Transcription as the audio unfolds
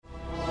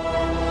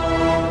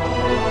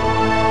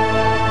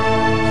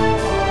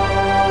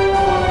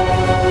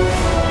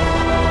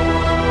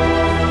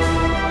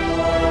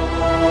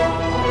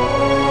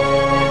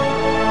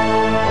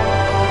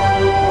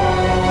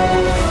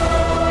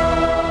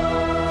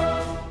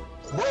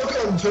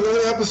to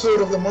another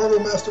episode of the Marvel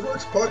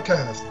Masterworks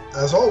podcast.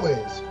 As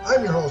always,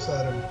 I'm your host,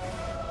 Adam.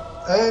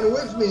 And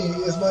with me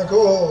is my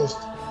co-host,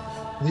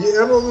 the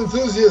Emerald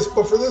Enthusiast,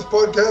 but for this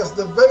podcast,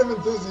 the Venom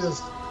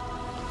Enthusiast,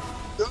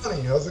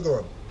 Donnie. How's it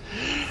going?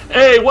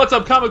 Hey, what's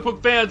up, comic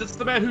book fans? It's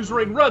the man whose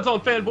ring runs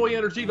on fanboy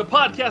energy, the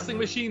podcasting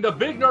machine, the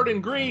big nerd in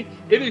green.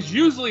 It is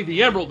usually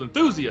the Emerald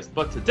Enthusiast,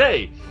 but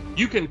today,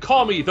 you can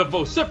call me the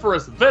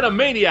vociferous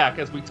Venomaniac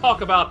as we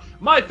talk about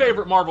my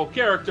favorite Marvel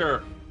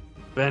character,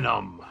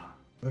 Venom.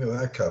 Look at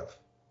that cup.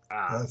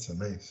 That's a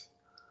nice.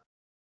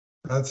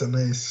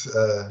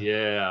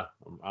 Yeah,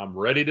 I'm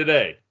ready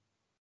today.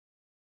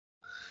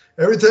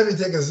 Every time you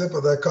take a sip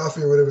of that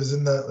coffee or whatever's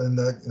in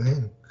that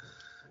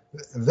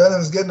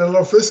Venom's getting a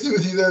little frisky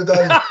with you there,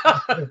 Donnie.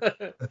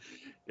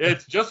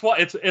 It's just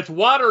it's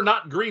water,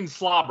 not green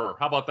slobber.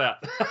 How about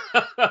that?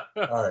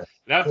 All right.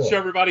 And I have to show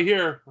everybody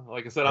here.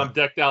 Like I said, I'm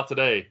decked out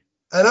today.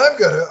 And I've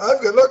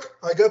got look,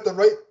 I got the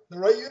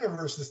right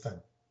universe this time.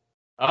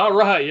 All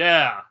right,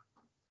 yeah.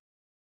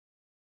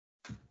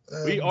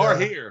 We are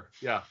here,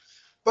 yeah.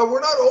 But we're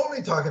not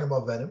only talking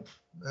about Venom.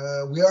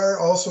 We are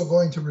also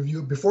going to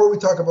review, before we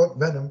talk about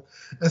Venom,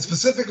 and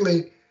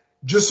specifically,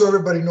 just so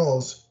everybody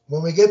knows,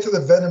 when we get to the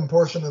Venom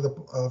portion of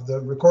the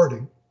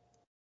recording,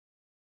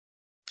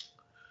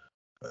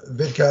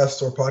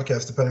 vidcast or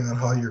podcast, depending on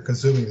how you're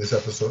consuming this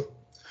episode,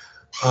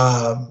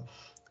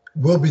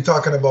 we'll be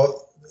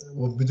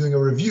doing a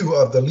review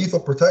of the Lethal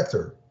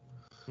Protector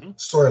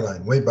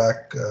storyline way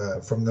back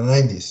from the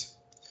 90s.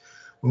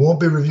 We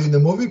won't be reviewing the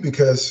movie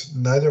because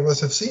neither of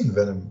us have seen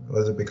Venom,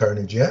 Let There Be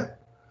Carnage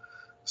yet.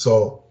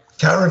 So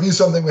can't review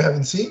something we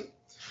haven't seen.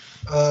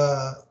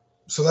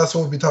 So that's what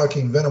we'll be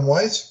talking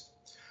Venom-wise.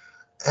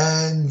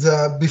 And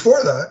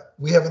before that,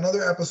 we have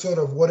another episode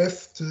of What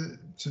If to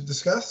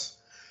discuss.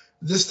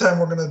 This time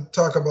we're going to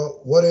talk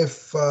about what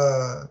if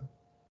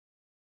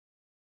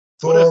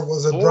Thor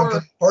was a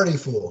drunken party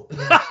fool.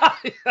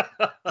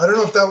 I don't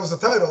know if that was the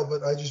title,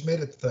 but I just made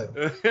it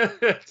the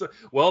title.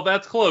 Well,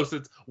 that's close.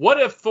 It's what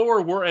if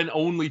Thor were an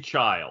only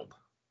child?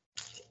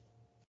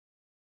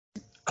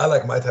 I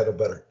like my title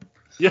better.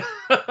 Yeah,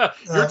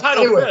 your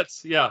title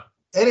fits. Yeah.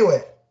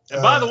 Anyway.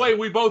 And by the way,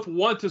 we both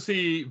want to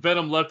see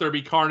Venom Let There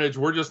Be Carnage.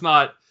 We're just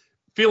not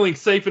feeling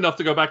safe enough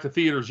to go back to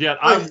theaters yet.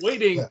 I'm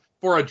waiting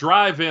for a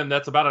drive-in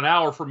that's about an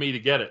hour for me to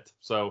get it.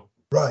 So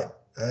right.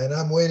 And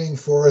I'm waiting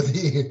for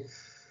the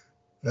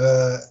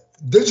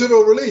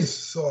digital release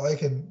so I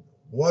can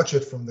watch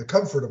it from the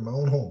comfort of my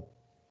own home.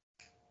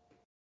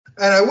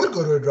 And I would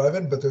go to a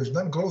drive-in, but there's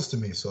none close to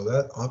me, so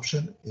that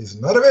option is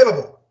not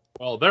available.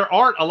 Well, there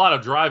aren't a lot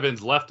of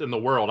drive-ins left in the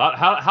world.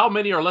 How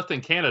many are left in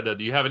Canada?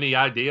 Do you have any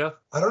idea?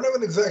 I don't have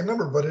an exact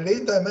number, but it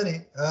ain't that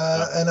many.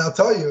 And I'll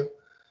tell you,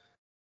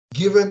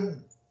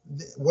 given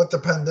what the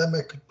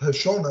pandemic has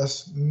shown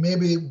us,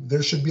 maybe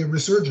there should be a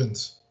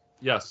resurgence.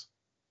 Yes.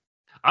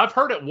 I've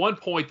heard at one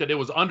point that it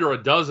was under a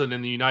dozen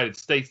in the United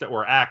States that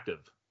were active.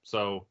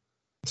 So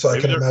I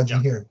can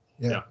imagine here.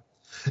 Yeah.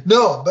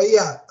 No, but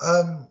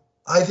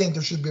I think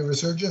there should be a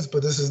resurgence,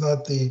 but this is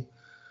not the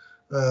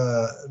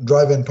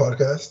drive-in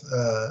podcast.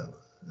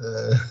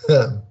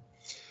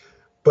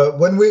 But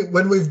when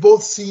we've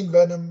both seen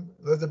Venom,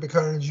 Let There Be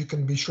Carnage, you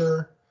can be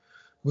sure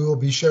we will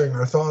be sharing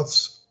our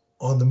thoughts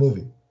on the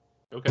movie.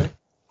 Okay.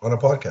 On a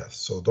podcast.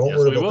 So don't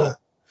worry about that.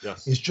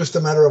 Yes. It's just a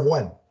matter of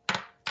when.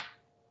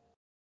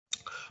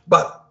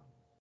 But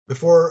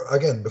before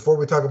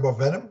we talk about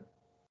Venom,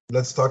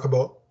 let's talk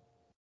about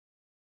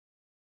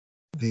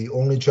the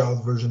only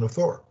child version of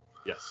Thor.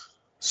 Yes.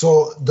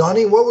 So,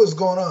 Donnie, what was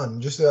going on?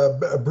 Just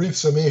a brief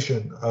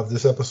summation of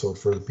this episode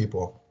for the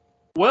people.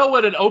 Well,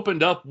 when it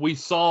opened up, we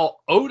saw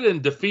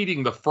Odin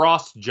defeating the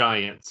Frost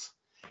Giants,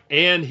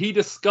 and he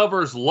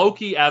discovers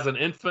Loki as an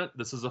infant.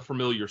 This is a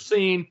familiar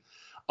scene.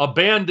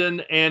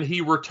 Abandoned, and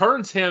he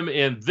returns him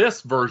in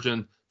this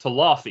version to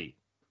Laufey.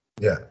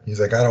 Yeah, he's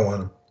like, I don't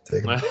want him.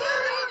 Take him.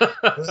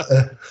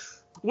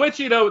 Which,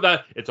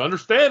 that it's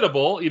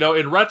understandable,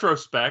 in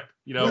retrospect,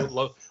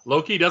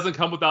 Loki doesn't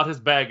come without his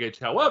baggage.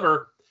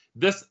 However,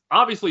 this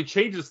obviously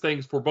changes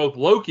things for both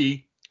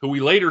Loki, who we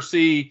later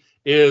see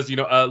is,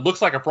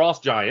 looks like a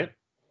frost giant,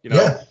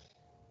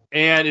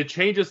 and it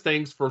changes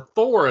things for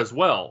Thor as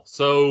well.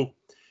 So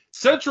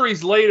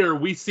centuries later,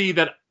 we see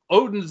that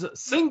Odin's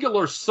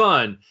singular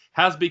son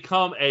has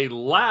become a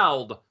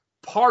loud,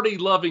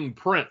 party-loving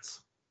prince.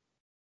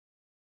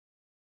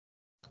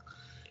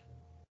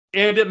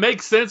 And it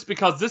makes sense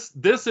because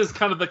this is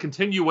kind of the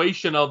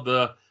continuation of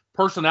the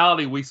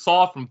personality we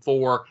saw from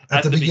Thor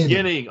at the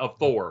beginning of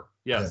Thor.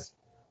 Yes.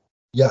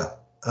 Yeah.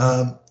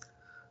 The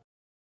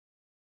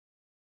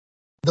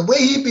way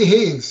he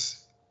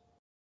behaves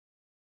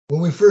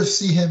when we first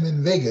see him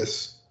in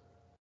Vegas,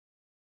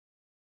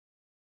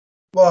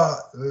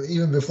 well,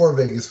 even before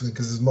Vegas,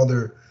 because his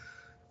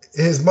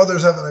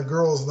mother's having a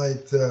girls'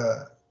 night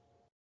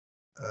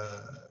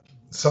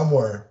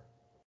somewhere,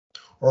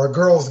 or a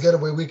girls'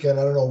 getaway weekend.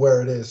 I don't know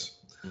where it is.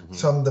 Mm-hmm.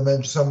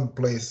 Some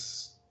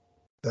place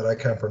that I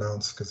can't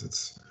pronounce because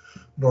it's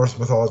Norse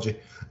mythology.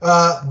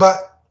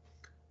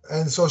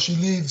 And so she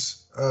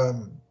leaves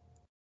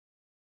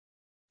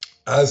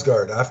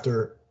Asgard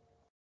after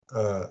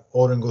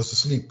Odin goes to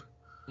sleep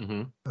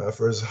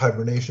for his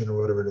hibernation or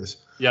whatever it is.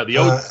 Yeah, the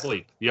Odin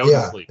sleep. The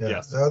Odin sleep. Yeah.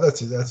 Yes.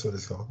 That's it. That's what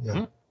it's called.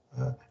 Yeah.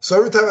 So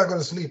every time I go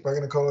to sleep, I'm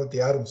going to call it the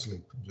Adam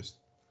sleep. Just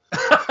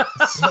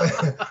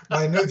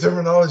my new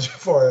terminology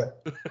for it.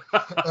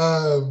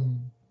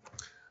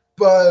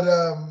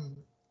 But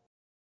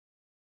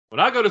when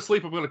I go to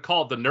sleep, I'm going to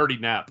call it the nerdy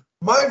nap.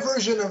 My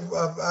version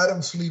of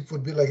Adam sleep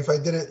would be like if I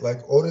did it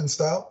like Odin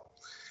style.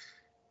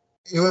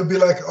 It would be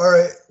like, all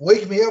right,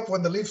 wake me up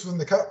when the Leafs win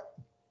the cup.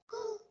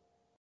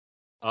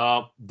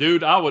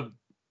 Dude, I would.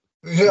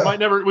 Yeah. We might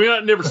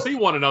never see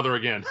one another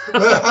again.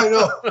 I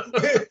know.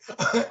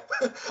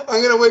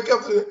 I'm gonna wake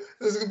up.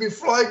 There's gonna be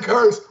flying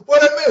cars.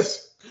 What I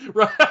miss?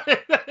 Right.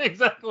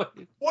 Exactly.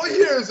 What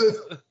year is it?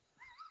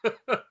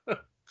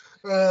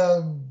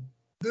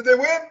 Did they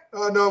win?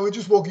 Oh no, we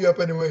just woke you up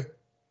anyway.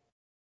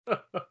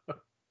 But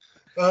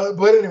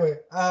anyway,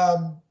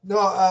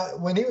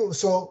 when he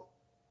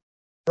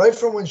right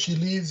from when she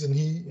leaves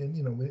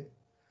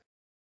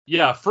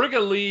yeah, Frigga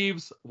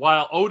leaves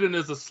while Odin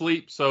is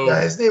asleep. So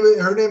yeah,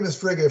 her name is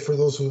Frigga for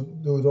those who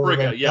don't know.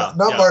 Frigga, yeah,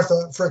 not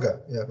Martha,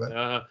 Frigga. Yeah, but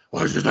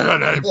why did you say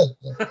that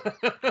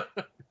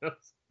name?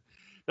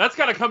 That's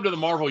got to come to the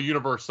Marvel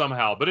universe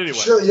somehow. But anyway,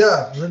 sure,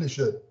 yeah, really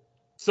should.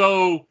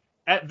 So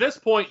at this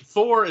point,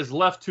 Thor is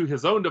left to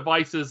his own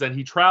devices, and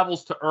he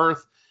travels to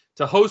Earth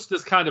to host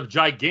this kind of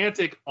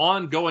gigantic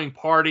ongoing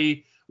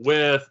party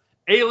with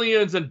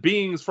aliens and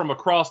beings from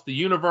across the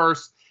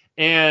universe.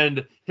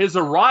 And his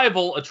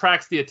arrival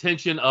attracts the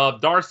attention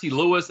of Darcy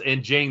Lewis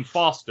and Jane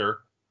Foster,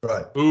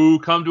 right, who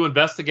come to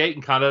investigate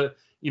and kind of,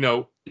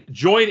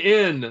 join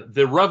in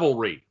the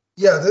revelry.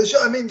 Yeah, they're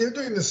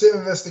doing the same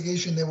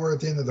investigation they were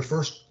at the end of the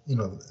first,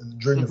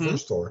 during the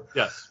first Thor.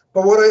 Yes.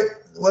 But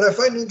what I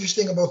find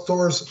interesting about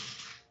Thor's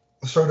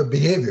sort of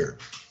behavior,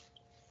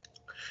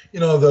 the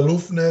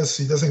aloofness,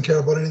 he doesn't care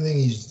about anything,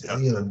 he's,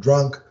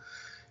 drunk.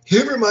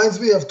 He reminds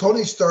me of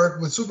Tony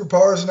Stark with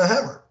superpowers and a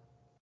hammer.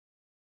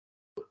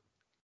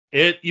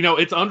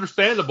 It's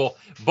understandable.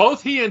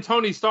 Both he and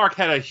Tony Stark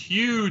had a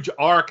huge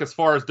arc as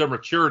far as their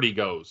maturity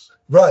goes.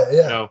 Right,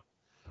 yeah.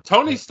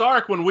 Tony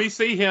Stark, when we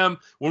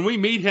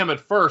meet him at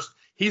first,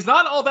 he's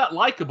not all that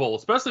likable,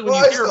 especially when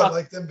you hear about.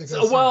 Like them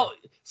because,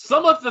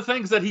 some of the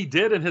things that he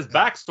did in his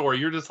backstory,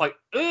 you're just like,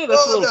 that's a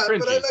little cringy.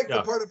 But I like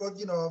the part about,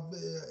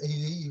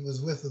 he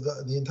was with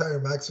the entire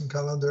Maxim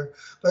calendar.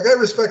 Like, I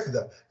respected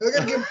that. I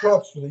got to give him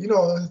props for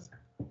it,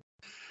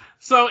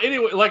 So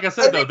anyway, like I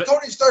said,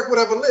 Tony Stark would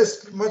have a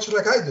list, much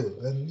like I do,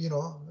 and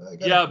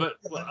but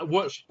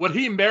would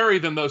he marry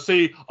them though?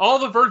 See, all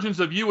the versions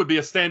of you would be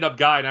a stand-up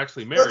guy and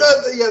actually marry.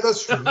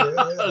 That's true.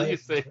 Yeah, you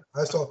see,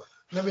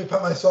 let me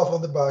pat myself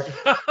on the back.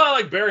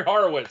 Like Barry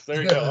Horowitz.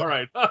 There you go. All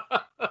right.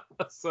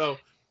 So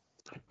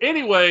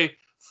anyway,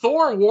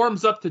 Thor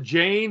warms up to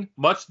Jane,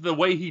 much the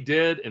way he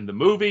did in the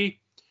movie,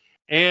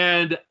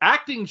 and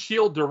acting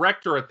S.H.I.E.L.D.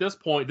 director at this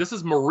point, this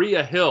is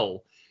Maria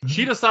Hill.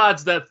 She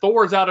decides that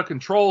Thor's out of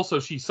control, so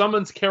she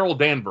summons Carol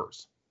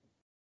Danvers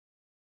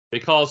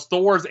because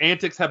Thor's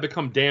antics have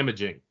become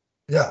damaging.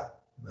 Yeah,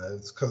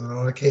 it's causing a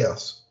lot of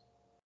chaos,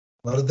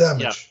 a lot of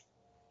damage. Yeah.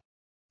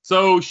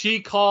 So she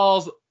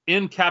calls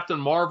in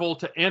Captain Marvel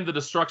to end the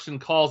destruction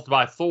caused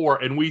by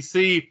Thor, and we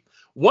see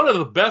one of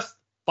the best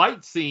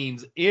fight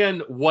scenes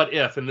in What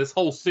If in this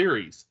whole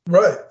series.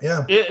 Right,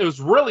 yeah. It was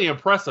really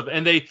impressive,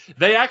 and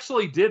they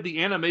actually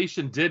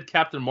did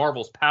Captain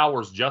Marvel's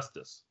powers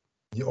justice.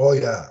 Oh,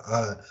 yeah.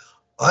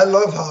 I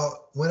love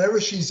how whenever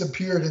she's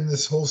appeared in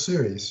this whole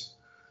series,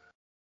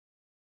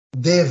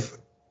 they've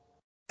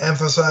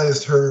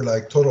emphasized her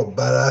like total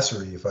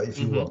badassery, if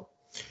you will.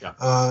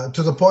 Yeah.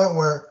 To the point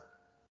where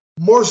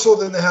more so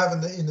than they have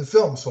in the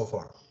film so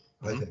far,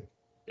 I think.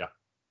 Yeah.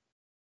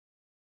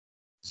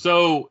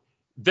 So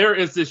there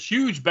is this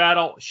huge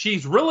battle.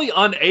 She's really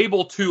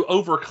unable to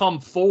overcome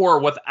Thor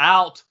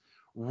without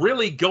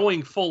really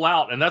going full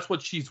out, and that's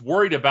what she's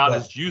worried about,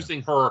 is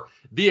using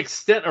the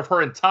extent of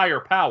her entire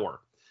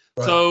power.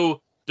 Right.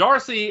 So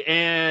Darcy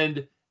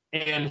and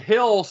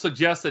Hill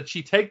suggest that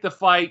she take the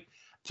fight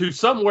to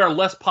somewhere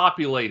less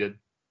populated,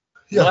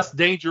 less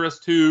dangerous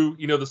to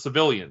the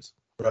civilians.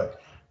 Right.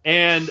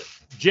 And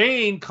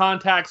Jane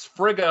contacts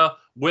Frigga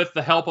with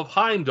the help of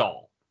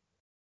Heimdall.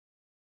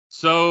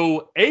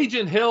 So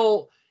Agent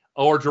Hill,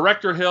 or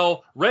Director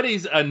Hill,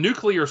 readies a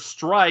nuclear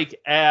strike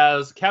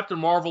as Captain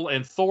Marvel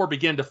and Thor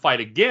begin to fight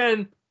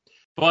again,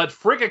 but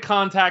Frigga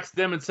contacts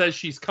them and says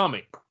she's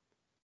coming.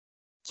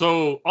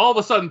 So all of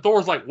a sudden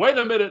Thor's like, wait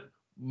a minute,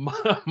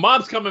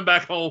 Mom's coming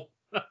back home.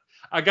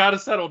 I gotta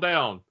settle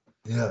down.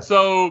 Yeah.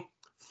 So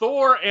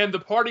Thor and the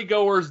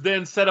partygoers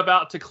then set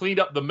about to clean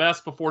up the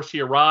mess before she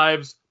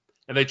arrives,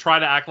 and they try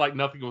to act like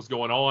nothing was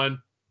going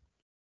on.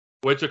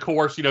 Which, of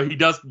course, he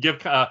does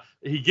give.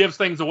 He gives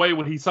things away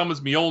when he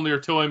summons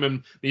Mjolnir to him,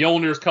 and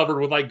Mjolnir's covered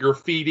with like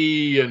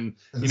graffiti and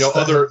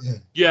other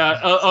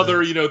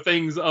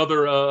things,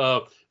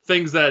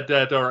 things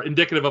that are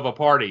indicative of a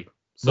party.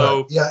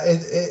 So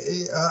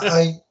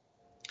I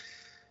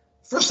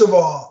first of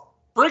all,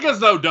 Frigga's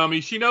no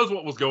dummy. She knows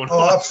what was going on.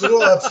 Oh,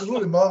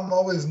 absolutely. Mom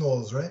always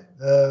knows, right?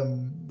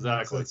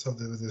 Exactly. That's what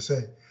they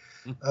say.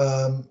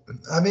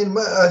 I mean,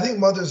 I think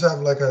mothers have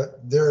like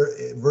their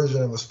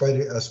version of a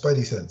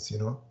spidey sense, you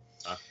know.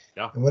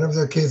 Yeah. And whenever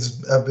their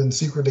kids have been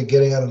secretly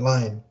getting out of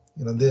line,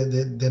 you know,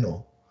 they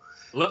know.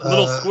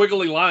 Little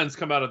squiggly lines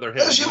come out of their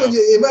head. Especially when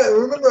you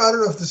remember, I don't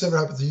know if this ever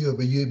happened to you,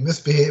 but you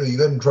misbehaved, you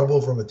got in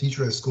trouble from a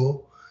teacher at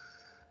school,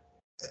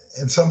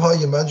 and somehow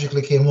you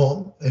magically came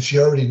home and she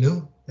already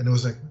knew, and it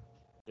was like,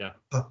 yeah,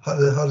 how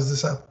does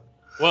this happen?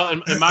 Well,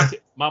 and my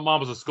mom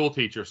was a school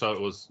teacher, so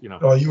it was, you know.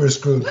 Oh, you were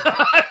screwed.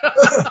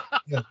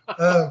 Yeah.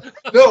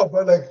 No,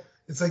 but like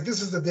it's like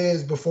this is the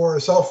days before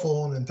a cell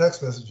phone and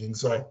text messaging,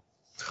 so. Right.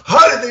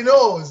 How did they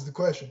know is the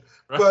question.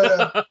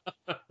 But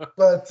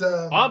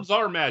moms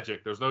are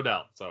magic. There's no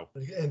doubt. So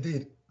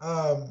indeed.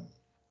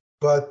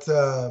 What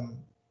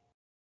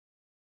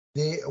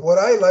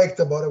I liked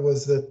about it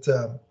was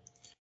that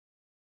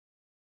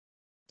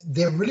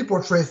they really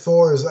portray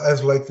Thor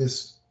as like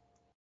this.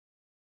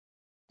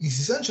 He's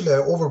essentially an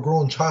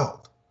overgrown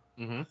child.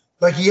 Mm-hmm.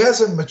 Like he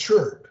hasn't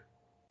matured.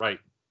 Right.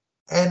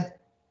 And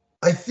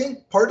I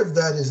think part of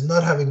that is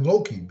not having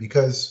Loki,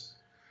 because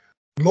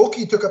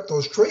Loki took up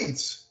those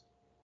traits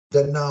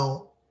that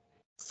now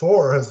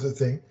Thor has the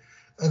thing,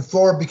 and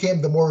Thor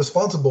became the more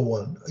responsible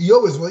one. He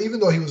always was, even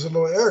though he was a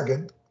little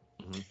arrogant,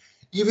 mm-hmm.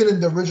 even in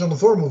the original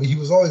Thor movie, he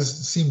was always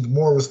seemed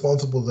more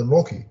responsible than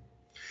Loki,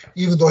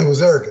 even though he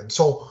was arrogant.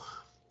 So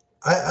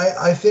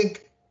I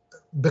think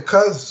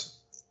because,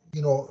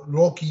 you know,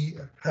 Loki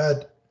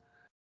had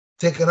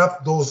taken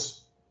up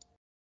those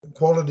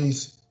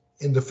qualities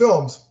in the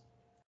films,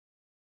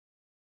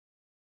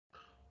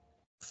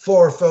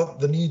 Thor felt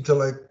the need to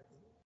like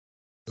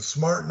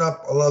smarten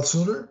up a lot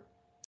sooner.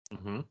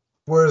 Mm-hmm.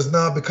 Whereas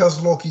now, because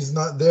Loki's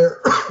not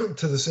there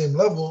to the same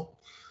level,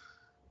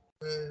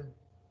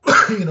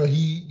 you know,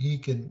 he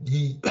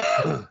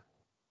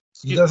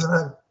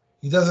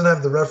doesn't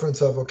have the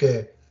reference of,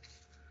 okay,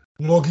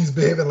 Loki's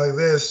behaving like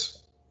this.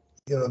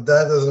 You know,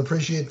 Dad doesn't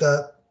appreciate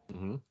that.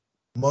 Mm-hmm.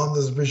 Mom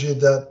doesn't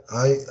appreciate that.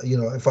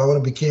 If I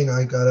want to be king,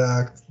 I gotta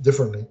act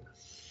differently.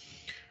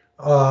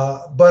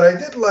 But I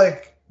did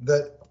like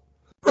that.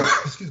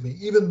 Excuse me.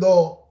 Even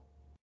though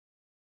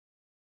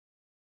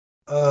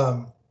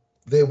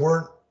they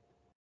weren't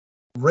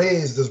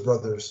raised as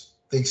brothers,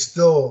 they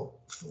still,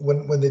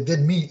 when they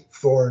did meet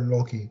Thor and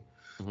Loki,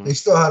 mm-hmm. they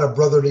still had a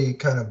brotherly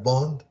kind of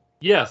bond.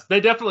 Yes, they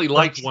definitely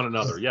liked one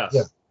another. Yes.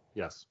 Yeah.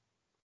 Yes.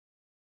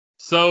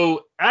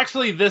 So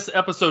actually, this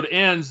episode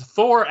ends.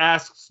 Thor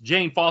asks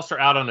Jane Foster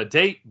out on a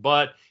date,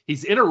 but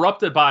he's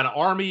interrupted by an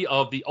army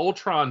of the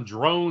Ultron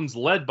drones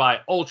led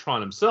by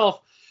Ultron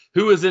himself,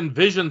 who is in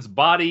Vision's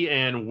body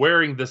and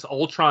wearing this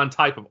Ultron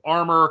type of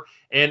armor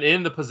and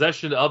in the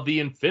possession of the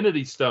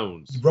Infinity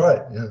Stones.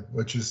 Right, yeah,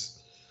 which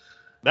is...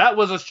 That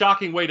was a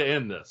shocking way to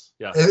end this.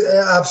 Yeah,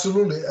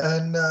 absolutely.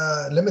 And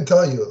let me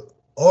tell you,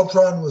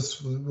 Ultron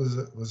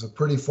was a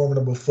pretty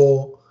formidable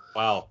foe.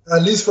 Wow.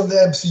 At least from the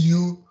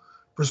MCU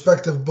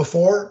perspective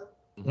before.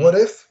 Mm-hmm. What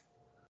if?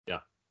 Yeah.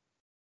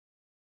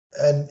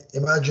 And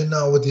imagine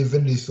now with the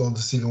Infinity Stones,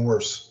 it's even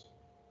worse.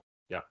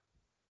 Yeah.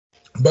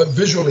 But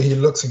visually, he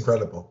looks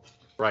incredible.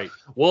 Right.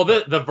 Well,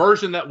 the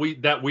version that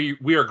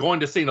we are going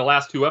to see in the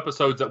last two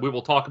episodes that we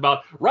will talk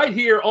about right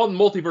here on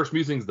Multiverse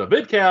Musings, the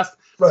vidcast.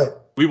 Right.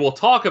 We will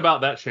talk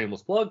about that.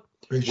 Shameless plug.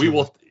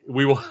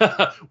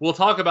 We'll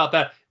talk about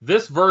that.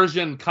 This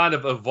version kind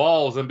of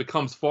evolves and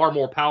becomes far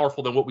more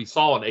powerful than what we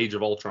saw in Age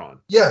of Ultron.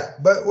 Yeah,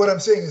 but what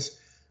I'm saying is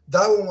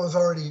that one was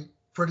already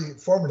pretty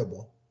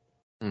formidable.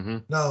 Mm-hmm.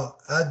 Now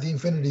add the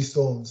Infinity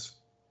Stones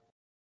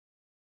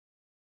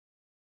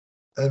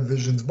and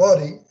Vision's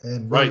body,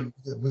 and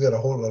we got a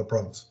whole lot of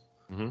problems.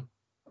 Mm-hmm.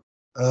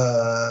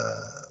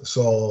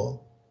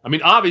 So I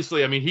mean,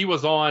 obviously, he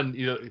was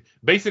on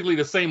basically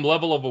the same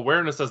level of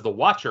awareness as the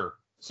Watcher.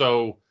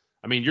 So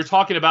I mean, you're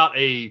talking about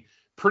a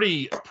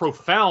pretty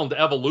profound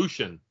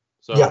evolution.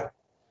 So, yeah.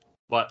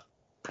 But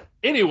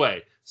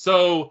anyway,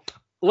 so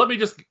let me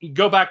just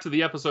go back to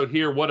the episode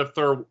here. What if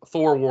Thor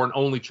were an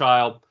only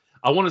child?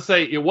 I want to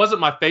say it wasn't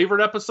my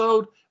favorite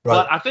episode,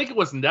 but I think it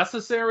was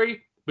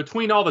necessary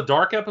between all the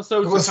dark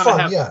episodes. It was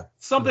fun,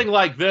 something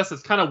like this.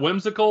 It's kind of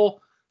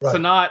whimsical to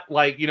not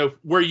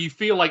where you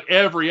feel like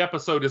every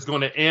episode is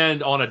going to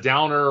end on a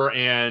downer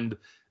and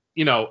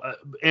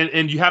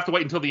and you have to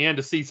wait until the end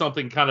to see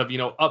something kind of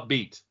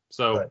upbeat.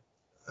 So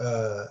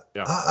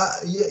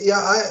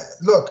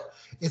look,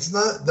 it's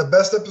not the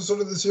best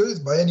episode of the series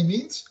by any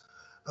means,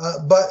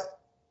 but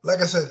like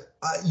I said,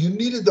 you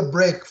needed the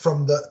break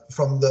from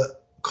the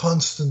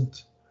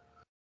constant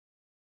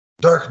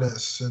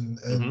darkness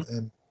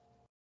and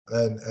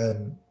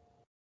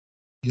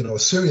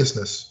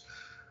seriousness,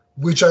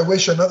 which I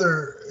wish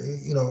another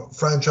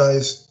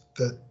franchise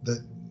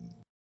that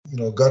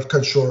got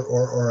cut short,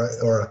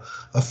 or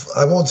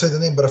I won't say the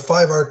name, but a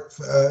 5-arc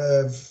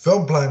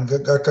film plan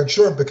got cut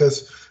short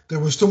because there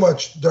was too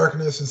much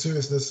darkness and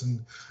seriousness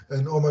and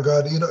oh my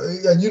God,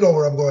 and you know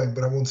where I'm going,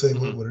 but I won't say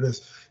what it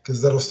is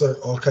because that'll start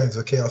all kinds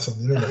of chaos on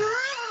the internet.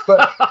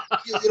 But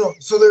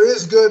So there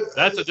is good.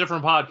 That's a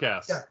different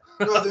podcast. Yeah.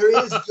 No,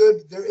 there is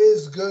good. There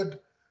is good.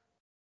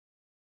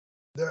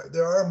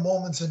 There are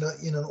moments in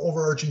an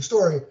overarching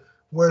story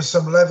where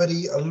some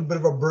levity, a little bit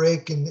of a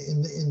break in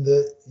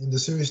the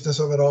seriousness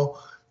of it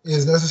all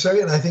is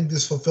necessary, and I think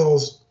this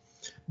fulfills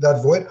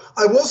that void.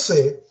 I will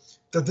say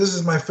that this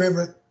is my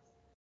favorite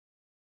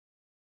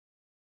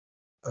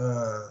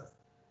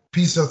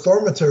piece of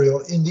Thor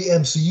material in the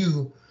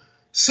MCU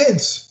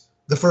since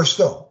the first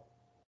film.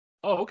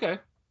 Oh, okay.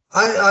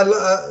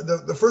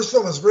 The first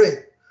film is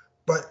great,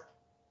 but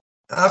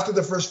after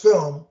the first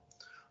film,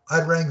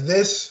 I'd rank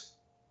this,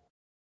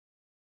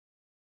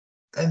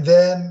 and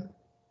then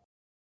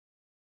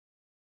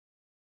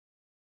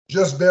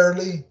just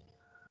barely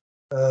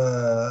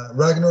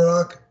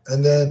Ragnarok,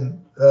 and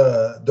then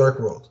Dark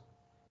World.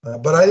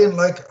 But I didn't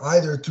like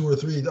either 2 or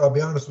 3. I'll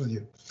be honest with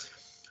you.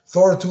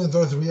 Thor 2 and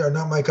Thor 3 are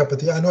not my cup of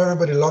tea. I know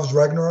everybody loves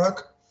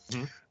Ragnarok,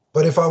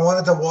 but if I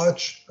wanted to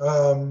watch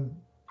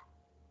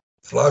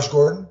Flash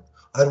Gordon,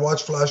 I'd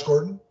watch Flash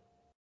Gordon.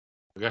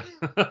 Okay.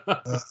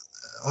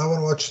 I want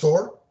to watch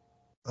Thor.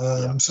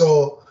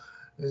 So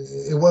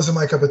it wasn't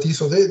my cup of tea.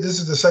 So this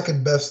is the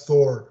second best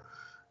Thor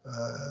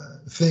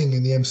thing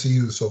in the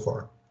MCU so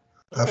far,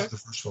 after the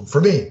first film, for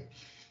me,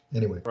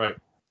 anyway. Right.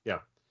 Yeah.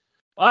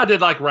 I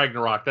did like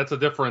Ragnarok. That's a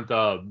different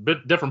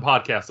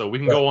podcast, so we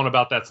can go on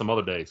about that some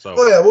other day. So.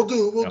 Oh yeah, we'll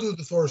do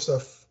the Thor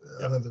stuff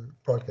another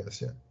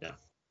podcast. Yeah.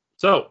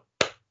 So,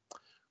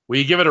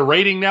 we give it a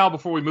rating now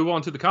before we move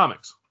on to the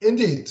comics.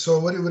 Indeed. So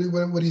what do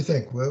you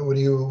think? What are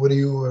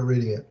you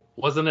rating it?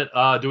 Wasn't it?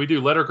 Do we do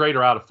letter grade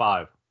or out of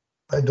 5?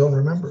 I don't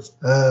remember.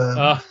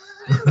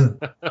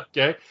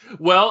 Okay.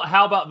 Well,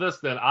 how about this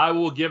then? I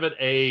will give it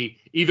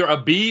either a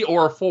B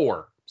or a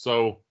 4.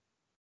 So.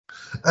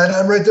 And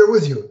I'm right there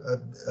with you.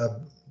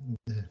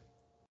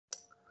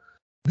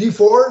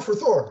 B4 for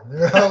Thor.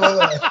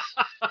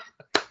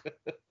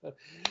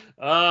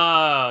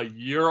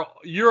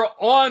 You're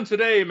on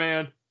today,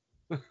 man.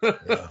 Yeah,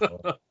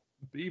 well,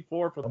 B4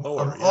 for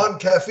Thor. I'm on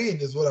caffeine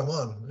is what I'm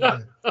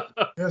on.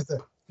 Here's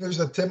the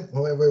Tim.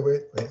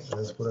 Wait.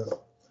 Let's put it.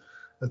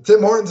 The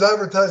Tim Hortons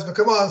advertisement.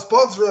 Come on,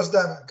 sponsor us,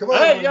 damn it. Come on.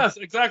 Hey, yes,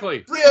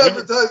 exactly. Free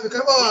advertisement.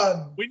 Come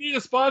on. We need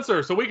a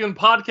sponsor so we can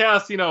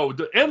podcast,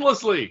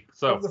 endlessly.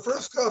 So from the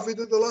first coffee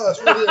to the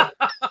last. Right here.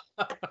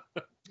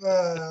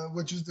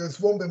 This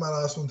won't be my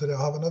last one today.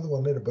 I'll have another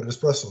one later, but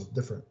espresso,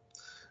 different.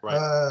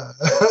 Right.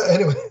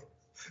 Anyway,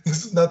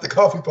 this is not the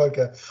coffee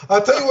podcast.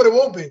 I'll tell you what it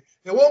won't be.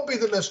 It won't be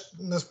the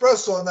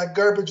Nespresso and that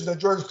garbage that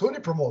George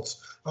Clooney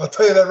promotes. I'll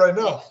tell you that right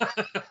now.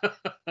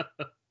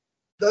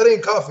 That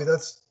ain't coffee.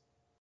 That's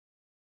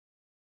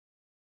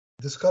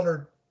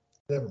discolored.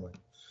 Never mind.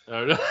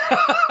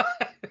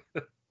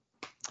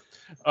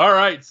 All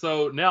right.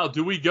 So now,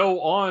 do we go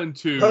on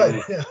to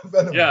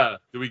Venom? Yeah.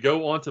 Do we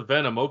go on to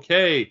Venom?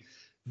 Okay.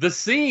 The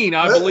scene,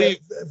 I believe.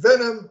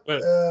 Venom.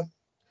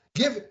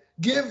 Give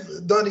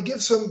Donnie.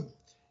 Give some.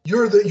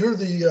 You're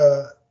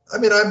the. I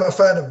mean, I'm a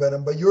fan of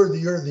Venom, but you're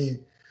the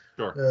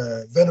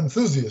sure. Venom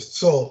enthusiast.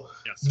 So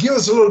yes. Give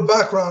us a little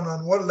background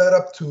on what led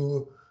up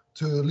to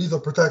Lethal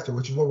Protector,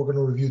 which is what we're going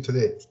to review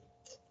today.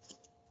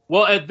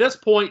 Well, at this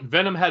point,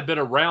 Venom had been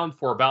around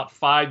for about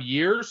 5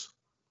 years,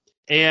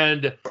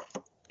 and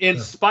in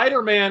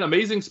Spider-Man,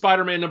 Amazing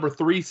Spider-Man number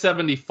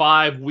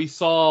 375, we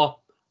saw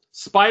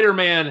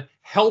Spider-Man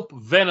help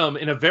Venom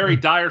in a very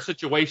dire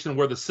situation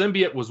where the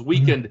symbiote was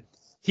weakened. Mm-hmm.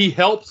 He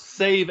helps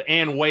save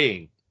Anne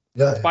Weying.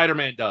 Yeah.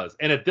 Spider-Man does.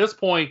 And at this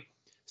point,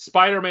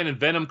 Spider-Man and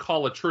Venom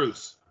call a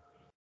truce.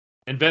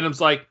 And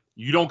Venom's like,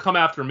 you don't come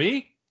after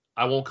me,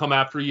 I won't come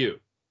after you.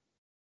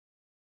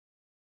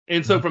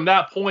 And so from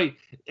that point,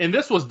 and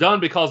this was done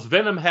because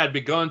Venom had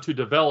begun to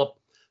develop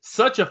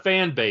such a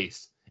fan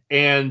base.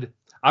 And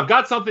I've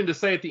got something to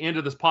say at the end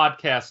of this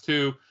podcast,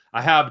 too.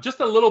 I have just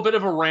a little bit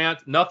of a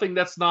rant, nothing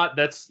that's not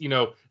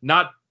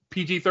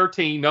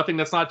PG-13, nothing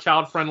that's not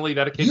child-friendly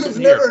that a kid You've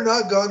can never hear.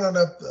 not gone on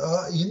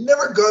you've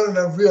never gone on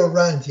a real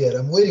rant yet.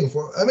 I'm waiting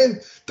for. I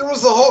mean, there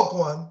was the Hulk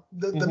one,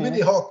 the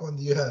mini Hulk one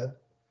that you had.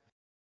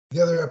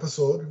 The other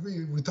episode,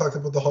 we talked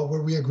about the Hulk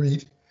where we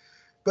agreed,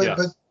 but I've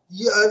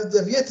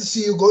yet to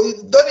see you go.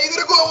 Donnie, you're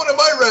gonna go on one of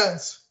my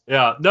rants.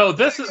 Yeah, no,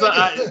 this is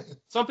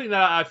something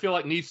that I feel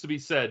like needs to be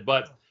said.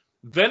 But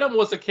Venom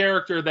was a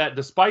character that,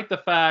 despite the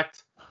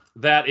fact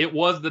that it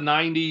was the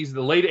 90s,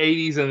 the late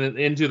 80s, and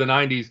into the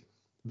 90s,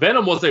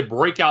 Venom was a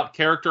breakout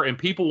character, and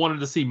people wanted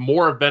to see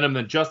more of Venom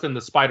than just in the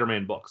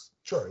Spider-Man books.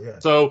 Sure, yeah.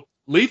 So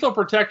Lethal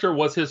Protector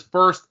was his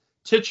first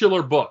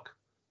titular book,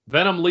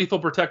 Venom Lethal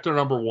Protector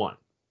number 1.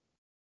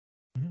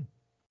 Mm-hmm.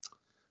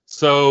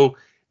 So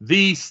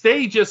the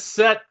stage is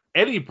set.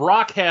 Eddie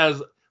Brock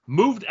has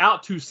moved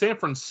out to San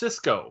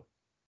Francisco.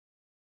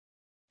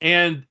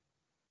 And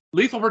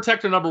Lethal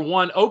Protector number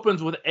 1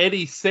 opens with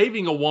Eddie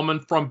saving a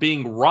woman from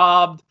being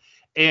robbed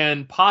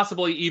and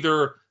possibly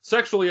either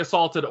sexually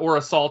assaulted or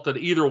assaulted,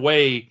 either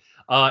way,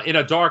 in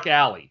a dark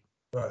alley.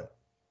 Right.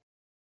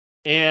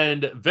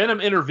 And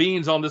Venom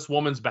intervenes on this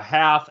woman's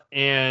behalf,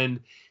 and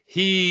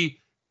he,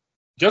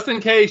 just in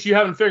case you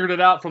haven't figured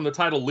it out from the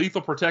title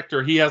Lethal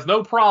Protector, he has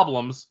no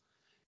problems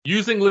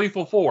using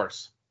lethal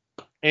force.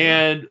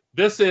 And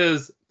this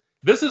is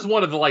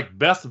one of the like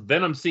best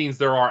Venom scenes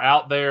there are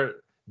out there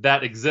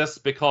that exists,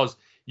 because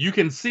you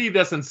can see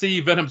this and see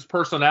Venom's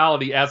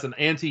personality as an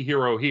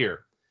anti-hero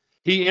here.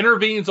 He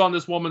intervenes on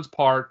this woman's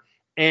part,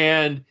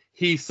 and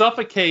he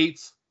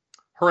suffocates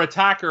her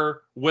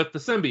attacker with the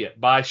symbiote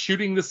by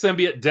shooting the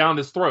symbiote down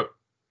his throat.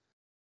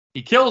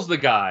 He kills the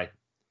guy,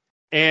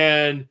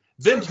 and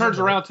then turns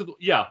around to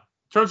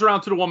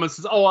the woman and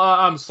says, "Oh,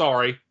 I'm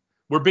sorry.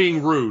 We're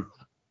being rude.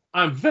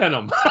 I'm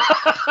Venom."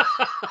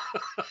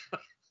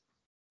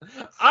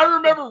 I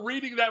remember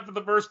reading that for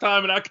the first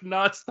time, and I could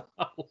not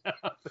stop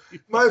laughing.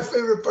 My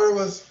favorite part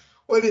was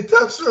when he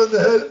taps her on the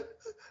head,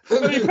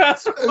 and he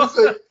passes her. And he's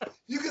like,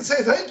 "You can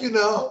say thank you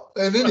now."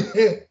 And then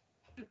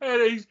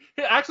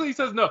he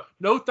says,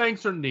 no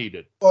thanks are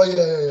needed. Oh,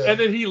 yeah. And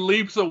then he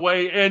leaps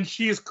away, and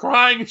she's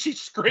crying, and she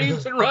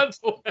screams and runs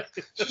away.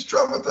 She's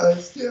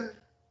traumatized, yeah.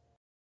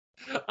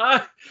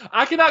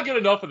 I cannot get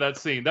enough of that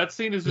scene. That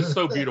scene is just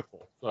so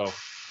beautiful. So,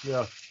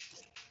 yeah.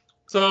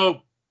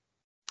 So,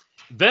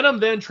 Venom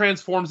then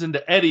transforms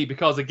into Eddie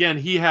because, again,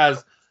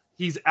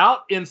 he's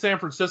out in San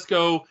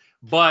Francisco,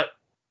 but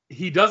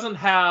he doesn't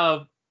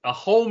have a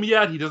home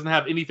yet. He doesn't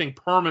have anything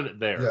permanent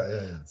there.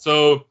 Yeah.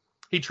 So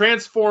he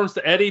transforms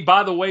to Eddie.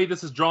 By the way,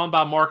 this is drawn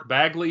by Mark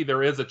Bagley.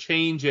 There is a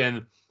change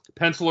in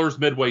pencilers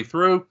midway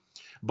through,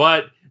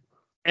 but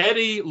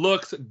Eddie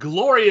looks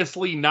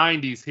gloriously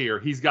 90s here.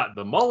 He's got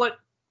the mullet.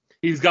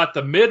 He's got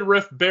the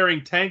midriff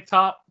bearing tank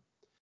top.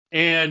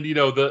 And,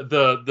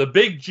 the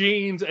big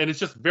jeans, and it's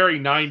just very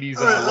 90s.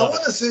 All right, I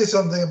want to say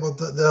something about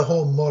the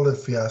whole mullet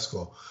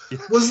fiasco. Yeah.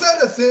 Was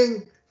that a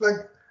thing?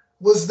 Like,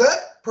 was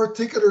that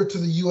particular to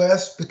the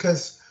U.S.?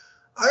 Because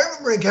I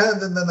remember in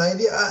Canada in the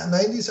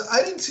 90s,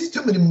 I didn't see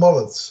too many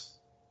mullets.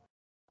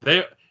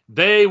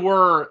 They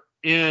were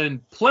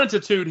in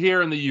plentitude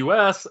here in the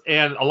U.S.,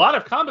 and a lot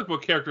of comic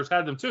book characters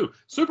had them too.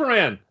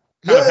 Superman.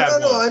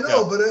 I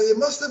know, but it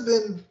must have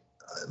been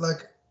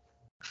like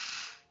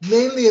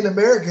mainly an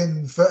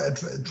American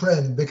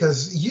trend,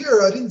 because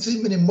here I didn't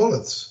see many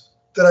mullets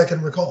that I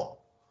can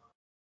recall.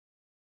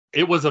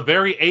 It was a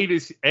very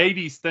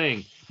 80s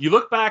thing. You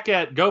go back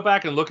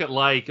and look at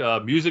like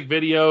music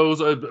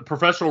videos,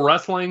 professional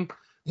wrestling.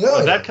 Yeah.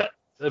 I get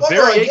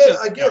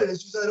it.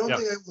 It's just I don't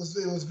think it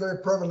was very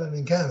prevalent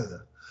in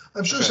Canada.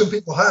 I'm sure some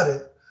people had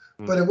it,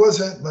 but it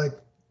wasn't like,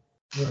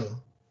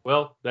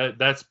 Well,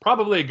 that's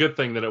probably a good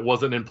thing that it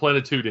wasn't in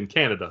plenitude in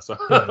Canada, so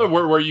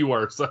where you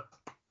were. So.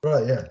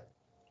 Right. Yeah.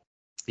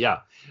 Yeah.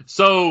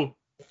 So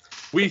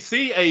we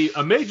see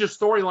a major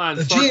storyline.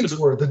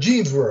 The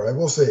jeans were, I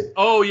will say.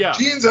 Oh, yeah.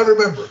 Jeans, I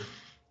remember.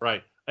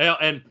 Right.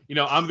 And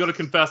I'm going to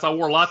confess, I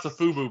wore lots of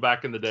FUBU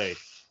back in the day.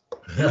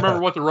 You remember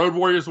what the Road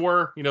Warriors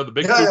were? The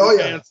big FUBU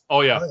pants?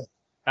 Oh, yeah.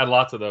 Had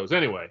lots of those.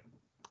 Anyway,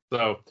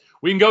 so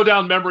we can go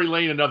down memory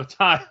lane another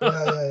time.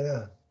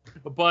 Yeah.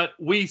 But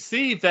we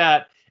see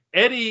that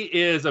Eddie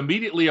is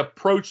immediately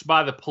approached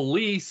by the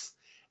police,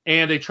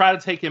 and they try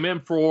to take him in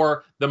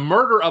for the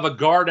murder of a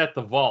guard at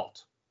the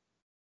vault.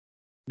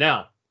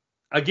 Now,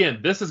 again,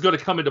 this is going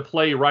to come into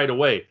play right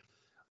away.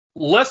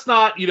 Let's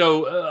not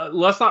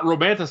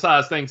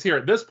romanticize things here.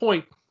 At this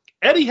point,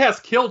 Eddie has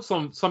killed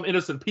some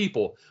innocent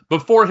people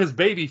before his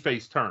baby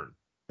face turn.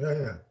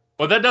 Yeah.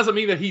 But that doesn't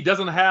mean that he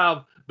doesn't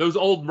have those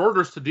old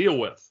murders to deal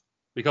with,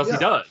 because he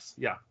does.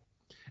 Yeah.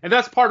 And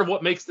that's part of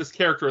what makes this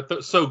character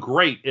so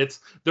great.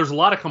 There's a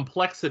lot of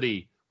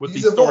complexity with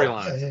these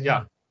storylines.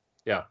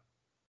 Yeah.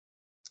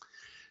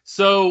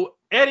 So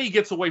Eddie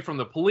gets away from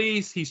the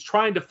police. He's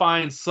trying to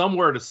find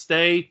somewhere to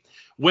stay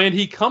when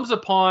he comes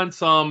upon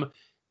some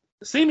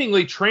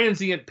seemingly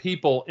transient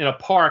people in a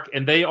park,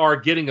 and they are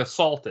getting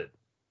assaulted,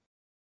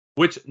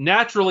 which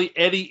naturally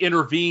Eddie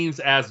intervenes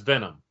as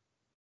Venom,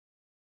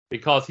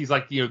 because he's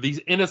like, these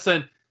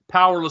innocent,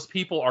 powerless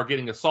people are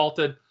getting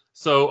assaulted.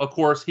 So, of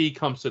course, he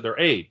comes to their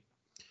aid.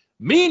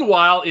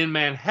 Meanwhile, in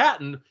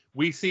Manhattan,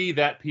 we see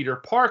that Peter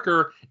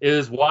Parker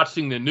is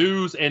watching the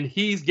news, and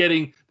he's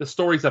getting the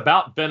stories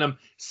about Venom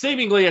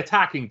seemingly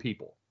attacking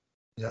people.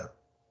 Yeah.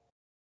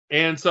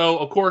 And so,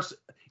 of course,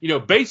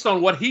 based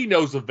on what he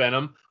knows of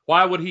Venom,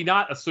 why would he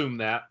not assume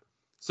that?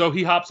 So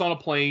he hops on a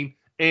plane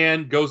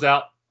and goes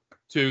out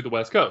to the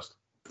West Coast.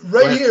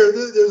 Right here,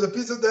 there's a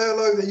piece of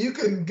dialogue that you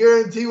can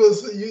guarantee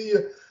was,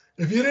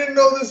 if you didn't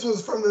know this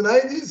was from the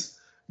 90s,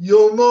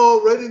 you'll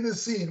know right in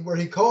this scene where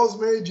he calls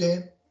Mary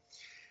Jane.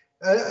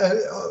 To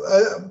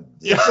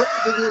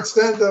the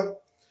extent of,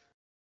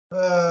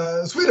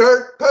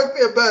 sweetheart, pack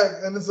me a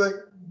bag. And it's like,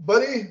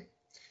 buddy,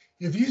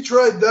 if you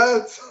tried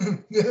that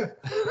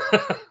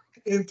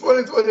in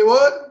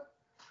 2021,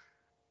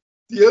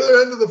 the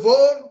other end of the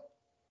phone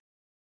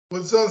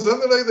would sound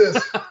something like this.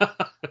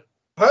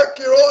 Pack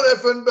your own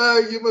effing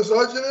bag, you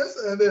misogynist,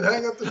 and then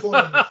hang up the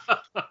phone.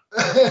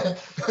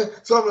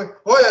 So I'm like,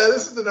 oh yeah,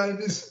 this is the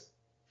 90s.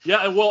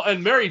 Yeah, well,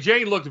 and Mary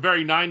Jane looked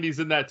very 90s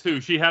in that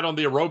too. She had on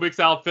the aerobics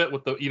outfit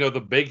with the,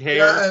 the big hair.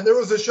 Yeah, and there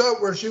was a shot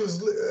where she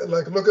was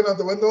like looking out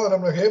the window, and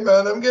I'm like, hey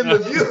man, I'm getting a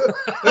view.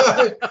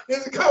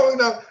 Is it coming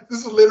now?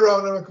 This was later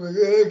on. I'm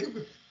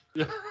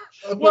like,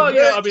 Well,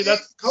 yeah, I mean,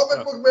 that's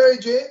comic book Mary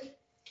Jane.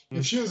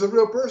 If she was a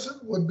real person,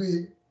 would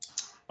be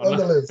on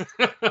the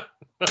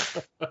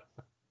list.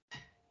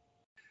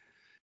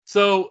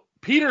 So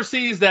Peter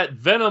sees that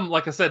Venom,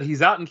 like I said,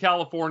 he's out in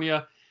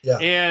California. Yeah.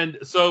 And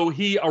so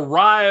he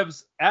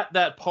arrives at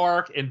that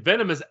park, and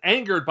Venom is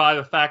angered by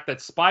the fact that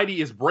Spidey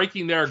is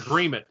breaking their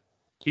agreement.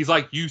 He's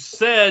like, you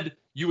said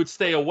you would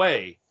stay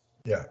away.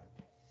 Yeah.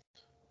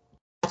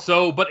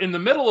 So, but in the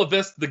middle of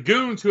this, the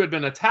goons who had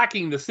been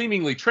attacking the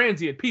seemingly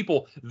transient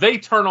people, they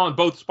turn on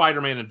both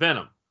Spider-Man and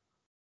Venom.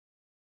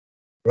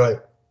 Right.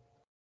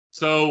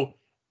 So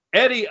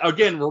Eddie,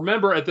 again,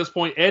 remember at this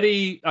point,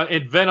 Eddie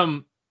and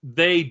Venom,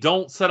 they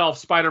don't set off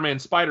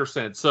Spider-Man's spider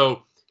sense.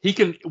 So he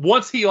can,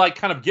 once he like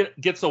kind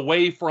of gets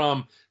away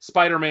from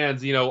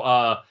Spider-Man's,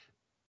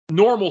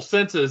 normal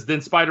senses,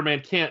 then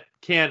Spider-Man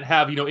can't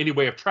have, any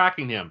way of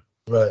tracking him.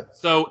 Right.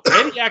 So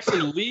Eddie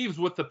actually leaves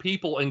with the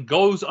people and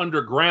goes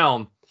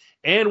underground,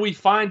 and we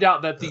find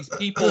out that these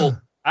people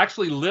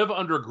actually live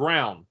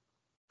underground,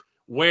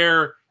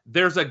 where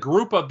there's a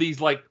group of these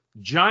like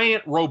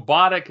giant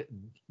robotic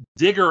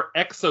digger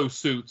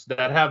exosuits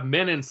that have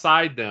men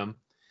inside them.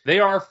 They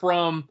are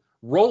from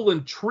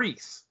Roland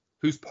Treese,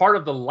 who's part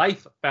of the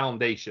Life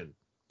Foundation.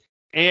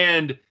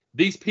 And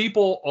these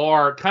people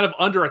are kind of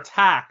under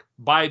attack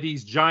by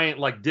these giant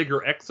like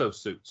digger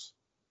exosuits.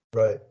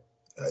 Right.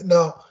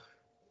 Now,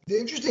 the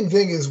interesting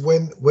thing is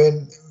when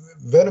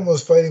Venom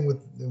was fighting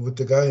with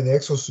the guy in the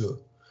exosuit,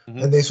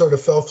 and they sort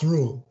of fell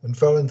through and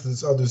fell into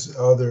this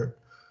other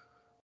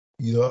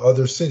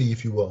city,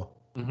 if you will,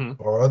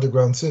 or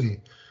underground city.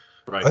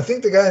 Right. I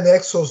think the guy in the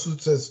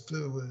exosuit says,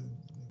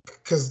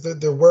 because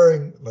they're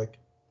wearing like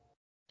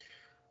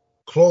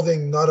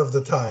clothing not of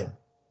the time.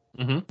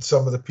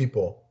 Some of the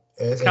people.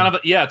 It's kind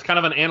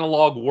of an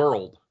analog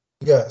world.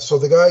 Yeah. So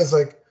the guy is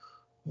like,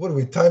 what are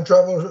we, time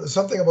travel?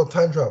 Something about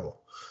time travel.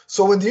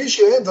 So when the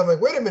issue ends, I'm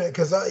like, wait a minute,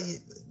 because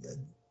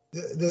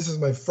this is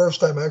my first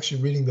time actually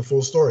reading the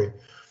full story.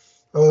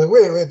 I was like,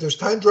 wait, there's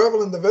time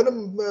travel in the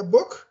Venom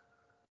book?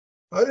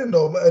 I didn't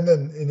know. And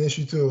then in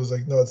issue 2, it was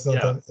like, no, it's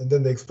not time. And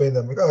then they explained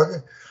that. I'm like, oh,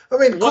 okay. I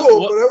mean,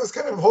 cool, but I was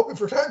kind of hoping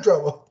for time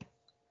travel.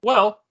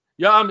 Well,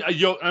 yeah,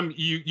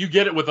 you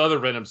get it with other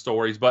Venom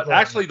stories, but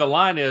actually the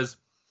line is,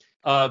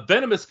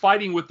 Venom is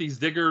fighting with these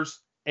diggers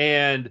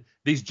and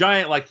these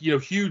giant, like,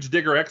 huge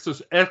digger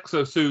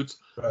exosuits,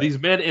 these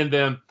men in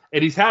them,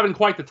 and he's having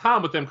quite the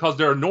time with them because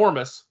they're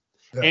enormous.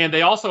 Yeah. And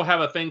they also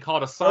have a thing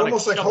called a sonic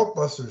almost like shuttle.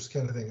 Hulkbusters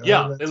kind of thing.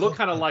 Yeah, they look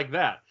kind of like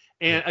that.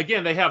 And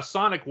again, they have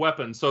sonic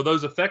weapons, so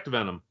those affect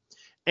Venom.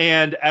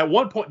 And at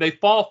one point, they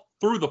fall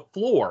through the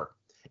floor.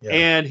 Yeah.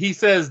 And he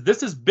says,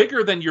 "This is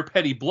bigger than your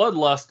petty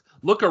bloodlust.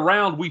 Look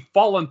around, we've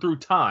fallen through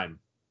time."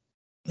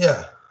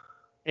 Yeah.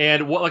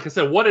 And like I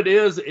said, what it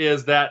is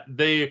that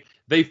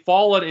they've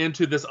fallen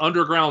into this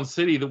underground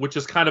city, which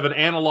is kind of an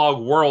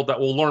analog world that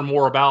we'll learn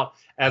more about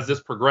as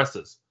this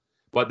progresses.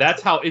 But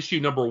that's how issue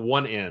number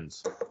 1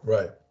 ends.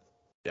 Right.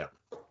 Yeah.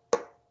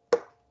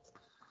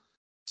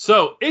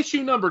 So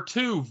issue number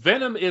 2,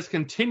 Venom is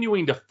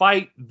continuing to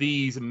fight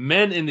these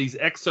men in these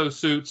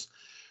exosuits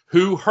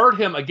who hurt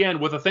him again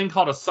with a thing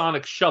called a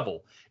sonic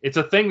shovel. It's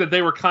a thing that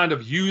they were kind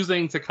of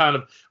using to kind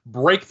of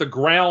break the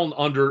ground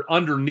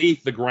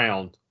underneath the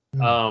ground.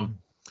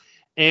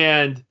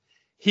 And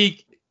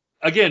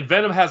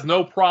Venom has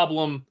no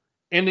problem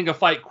ending a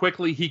fight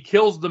quickly. He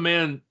kills the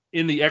men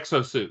in the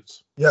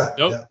exosuits. Yeah.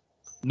 Nope. Yeah.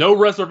 No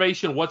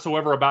reservation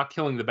whatsoever about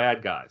killing the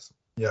bad guys.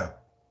 Yeah.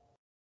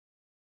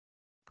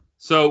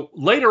 So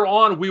later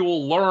on, we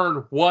will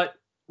learn what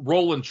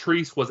Roland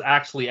Treese was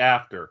actually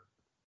after.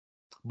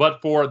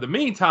 But for the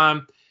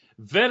meantime,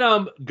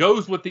 Venom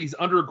goes with these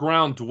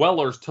underground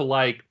dwellers to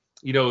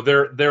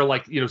they're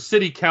like,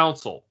 city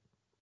council.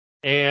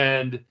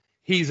 And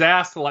he's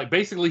asked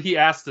he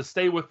asked to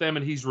stay with them,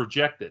 and he's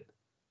rejected.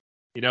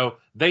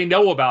 They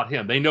know about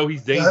him. They know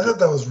he's dangerous. I thought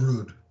that was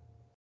rude.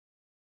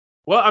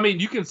 Well, I mean,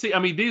 you can see,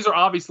 these are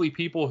obviously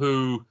people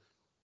who,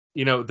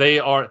 they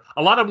are,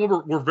 a lot of them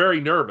were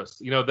very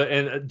nervous,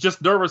 and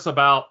just nervous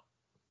about,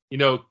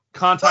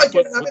 contact.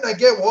 I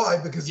get why,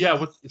 because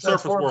with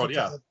surface world,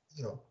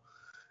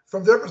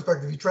 from their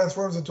perspective, he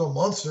transforms into a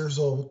monster,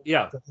 so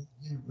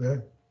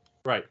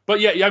right. But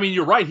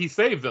you're right. He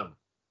saved them.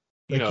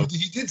 He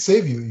did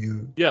save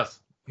you. Yes.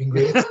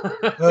 Ingredients.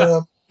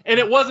 And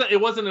it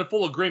wasn't in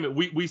full agreement.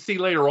 We see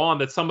later on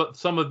that some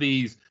of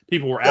these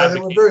people were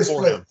advocating they were very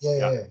for split. him.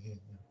 Yeah.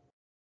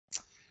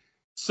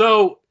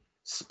 So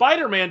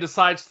Spider-Man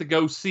decides to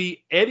go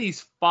see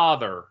Eddie's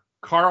father,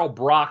 Carl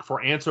Brock,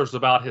 for answers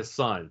about his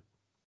son.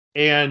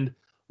 And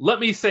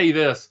let me say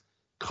this,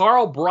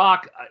 Carl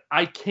Brock,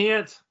 I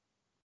can't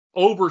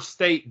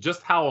overstate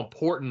just how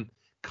important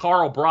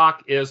Carl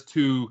Brock is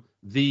to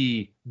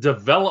the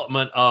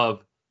development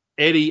of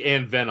Eddie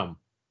and Venom.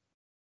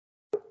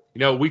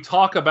 We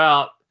talk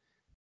about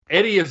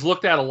Eddie is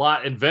looked at a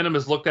lot and Venom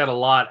is looked at a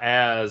lot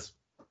as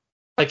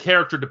a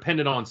character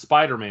dependent on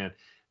Spider-Man.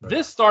 Right.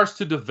 This starts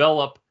to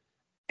develop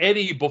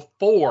Eddie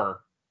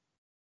before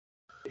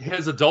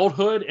his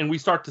adulthood, and we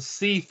start to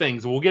see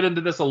things. We'll get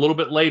into this a little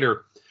bit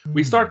later,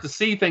 we start to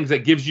see things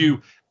that gives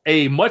you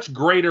a much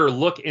greater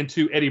look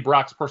into Eddie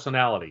Brock's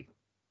personality.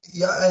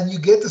 Yeah, and you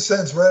get the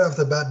sense right off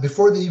the bat,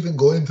 before they even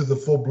go into the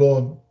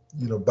full-blown,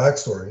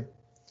 backstory,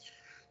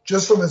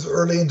 just from his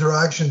early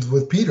interactions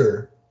with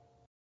Peter,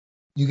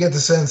 you get the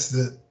sense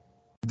that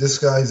this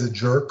guy's a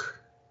jerk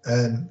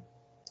and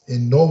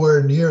in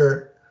nowhere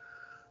near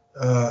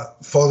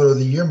Father of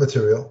the Year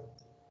material.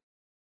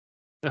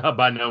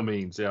 By no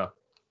means, yeah.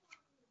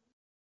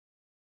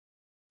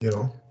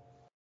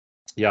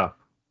 Yeah.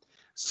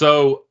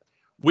 So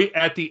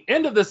at the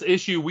end of this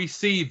issue, we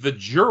see the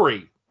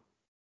jury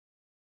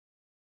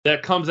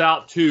that comes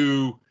out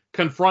to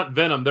confront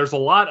Venom. There's a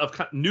lot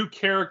of new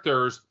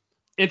characters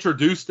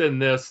introduced in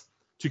this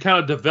to kind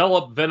of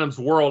develop Venom's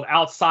world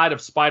outside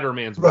of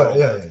Spider-Man's world.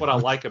 That's what I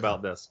like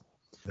about this.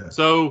 Yeah.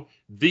 So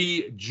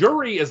the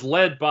jury is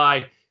led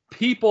by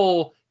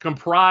people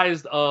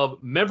comprised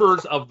of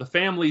members of the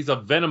families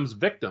of Venom's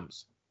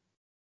victims,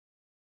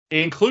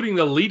 including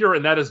the leader,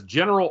 and that is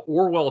General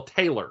Orwell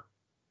Taylor.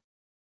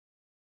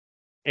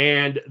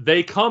 And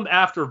they come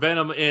after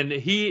Venom, and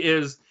he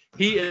is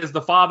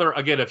the father,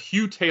 again, of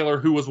Hugh Taylor,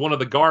 who was one of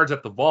the guards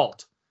at the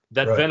vault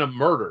that Venom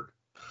murdered.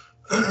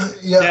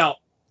 Yeah. Now,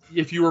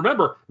 if you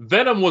remember,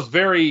 Venom was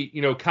very,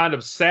 kind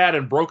of sad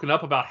and broken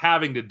up about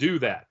having to do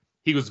that.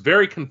 He was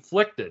very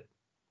conflicted,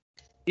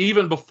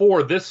 even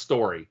before this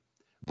story.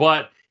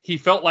 But he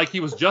felt like he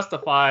was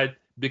justified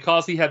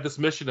because he had this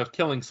mission of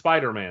killing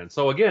Spider-Man.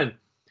 So again,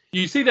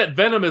 you see that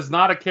Venom is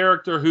not a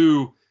character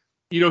who,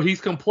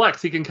 he's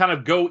complex. He can kind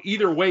of go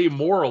either way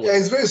morally. Yeah,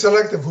 he's very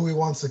selective who he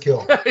wants to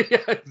kill. Yeah,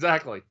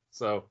 exactly.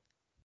 So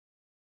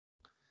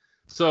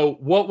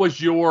what was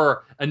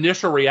your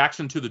initial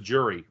reaction to the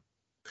jury?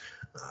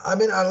 I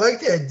mean, I like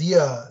the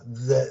idea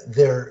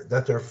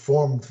that they're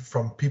formed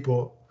from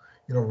people,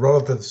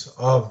 relatives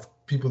of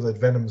people that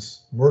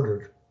Venom's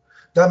murdered.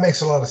 That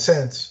makes a lot of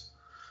sense.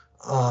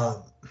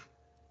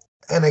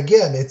 And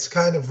again, it's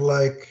kind of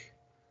like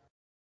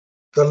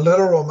the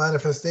literal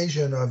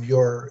manifestation of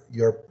your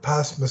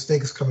past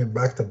mistakes coming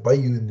back to bite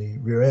you in the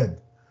rear end.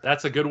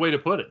 That's a good way to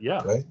put it.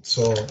 Yeah. Right.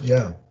 So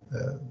yeah,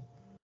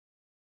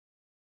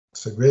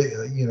 it's a great.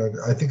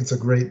 I think it's a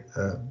great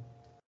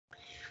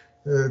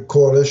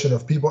coalition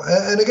of people.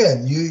 And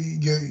again,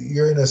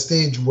 you're in a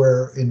stage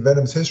where in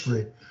Venom's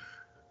history,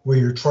 where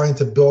you're trying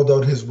to build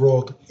out his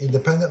world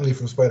independently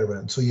from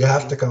Spider-Man. So you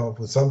have to come up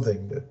with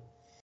something that.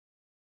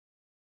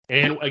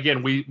 And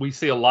again, we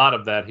see a lot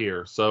of that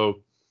here. So.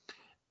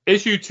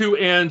 Issue 2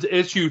 ends.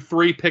 Issue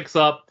 3 picks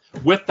up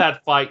with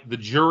that fight. The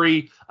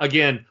jury,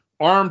 again,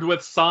 armed with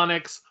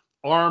Sonics,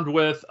 armed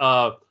with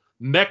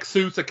mech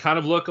suits that kind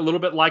of look a little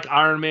bit like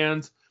Iron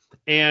Man's,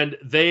 and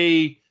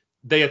they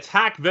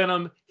attack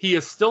Venom. He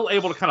is still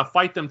able to kind of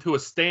fight them to a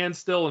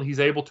standstill, and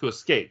he's able to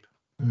escape.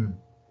 Mm.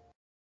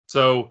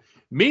 So,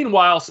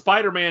 meanwhile,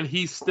 Spider-Man,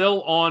 he's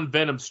still on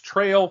Venom's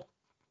trail,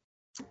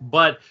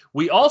 but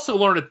we also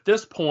learn at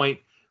this point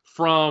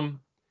from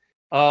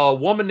a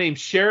woman named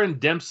Sharon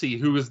Dempsey,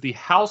 who is the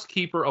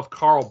housekeeper of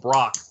Carl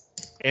Brock.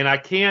 And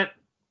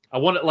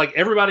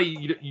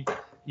everybody,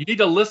 you need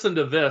to listen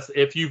to this.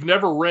 If you've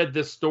never read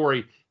this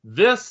story,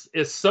 this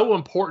is so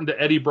important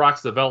to Eddie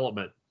Brock's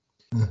development.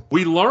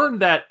 We learned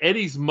that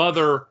Eddie's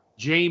mother,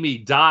 Jamie,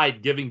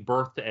 died giving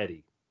birth to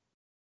Eddie.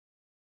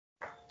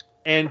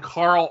 And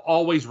Carl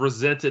always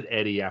resented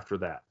Eddie after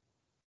that.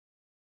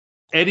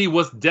 Eddie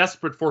was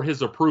desperate for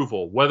his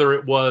approval, whether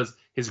it was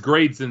his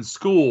grades in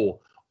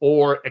school,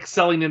 or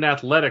excelling in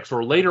athletics,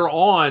 or later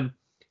on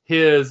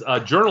his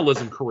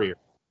journalism career.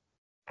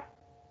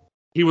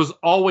 He was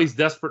always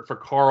desperate for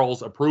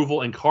Carl's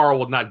approval, and Carl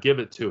would not give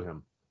it to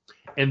him.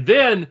 And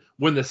then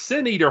when the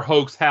Sin Eater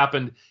hoax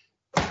happened,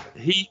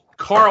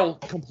 Carl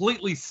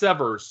completely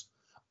severs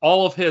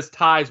all of his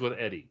ties with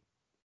Eddie.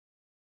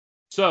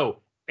 So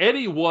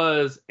Eddie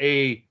was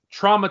a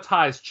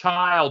traumatized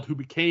child who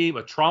became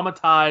a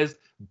traumatized,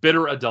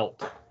 bitter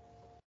adult,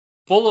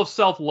 full of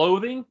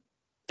self-loathing,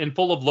 and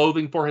full of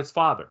loathing for his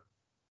father.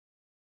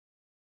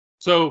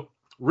 So,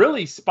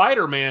 really,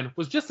 Spider-Man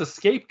was just a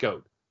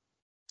scapegoat.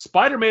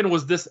 Spider-Man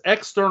was this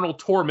external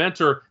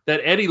tormentor that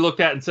Eddie looked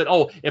at and said,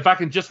 if I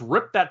can just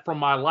rip that from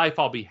my life,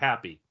 I'll be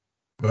happy.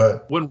 Right.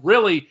 When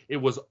really, it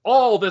was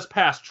all this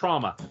past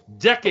trauma,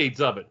 decades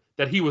of it,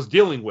 that he was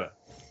dealing with.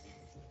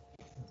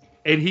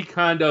 And he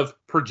kind of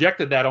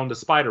projected that onto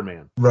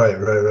Spider-Man. Right.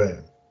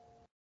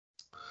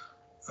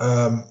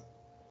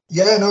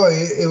 Yeah, no,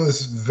 it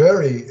was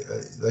very,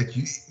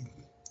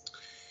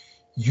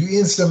 you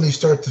instantly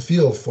start to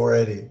feel for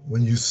Eddie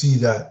when you see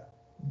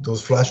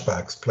those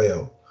flashbacks play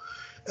out.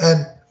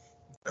 And,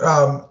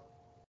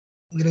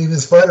 even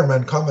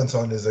Spider-Man comments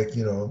on it is like,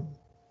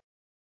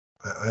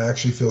 I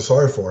actually feel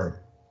sorry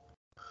for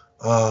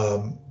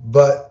him.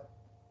 But,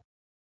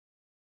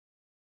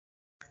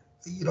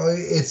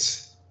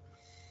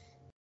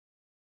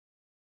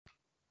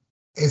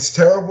 it's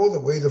terrible the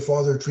way the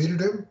father treated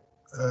him.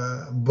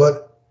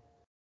 But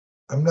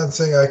I'm not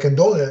saying I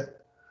condone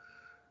it,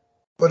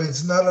 but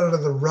it's not out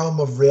of the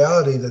realm of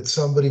reality that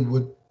somebody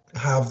would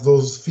have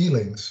those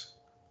feelings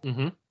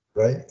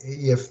right?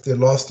 If they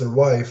lost their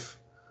wife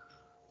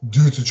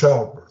due to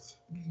childbirth.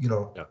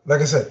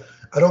 Like I said,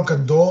 I don't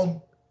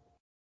condone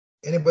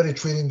anybody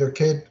treating their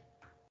kid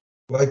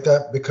like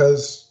that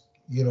because,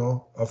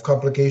 of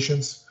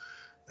complications,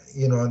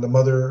 and the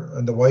mother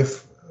and the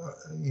wife,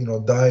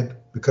 died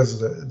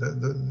because of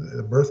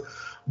the birth.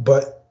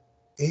 But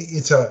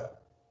it's a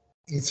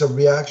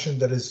reaction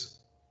that is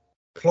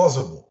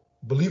plausible,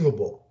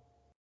 believable.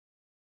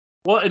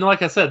 Well, and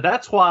like I said,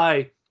 that's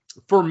why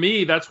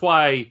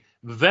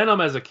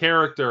Venom as a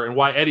character and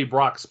why Eddie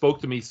Brock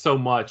spoke to me so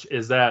much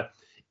is that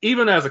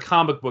even as a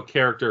comic book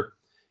character,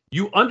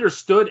 you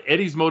understood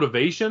Eddie's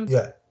motivation.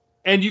 Yeah.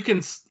 And you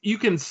can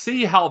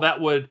see how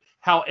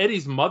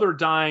Eddie's mother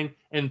dying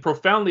and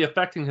profoundly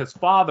affecting his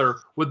father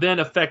would then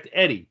affect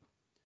Eddie.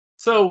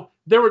 So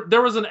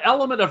there was an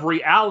element of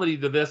reality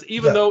to this,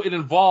 even though it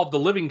involved the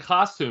living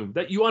costume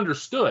that you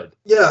understood.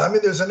 Yeah, I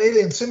mean, there's an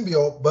alien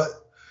symbiote, but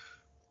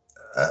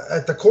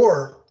at the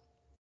core,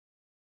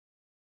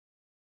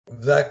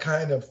 that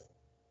kind of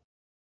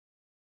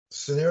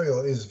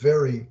scenario is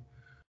very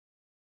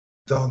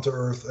down to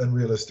earth and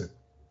realistic.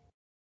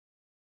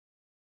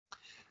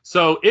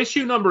 So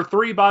issue number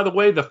 3, by the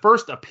way, the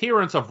first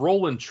appearance of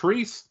Roland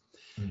Treese.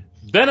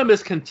 Venom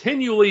is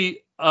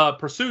continually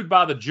pursued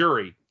by the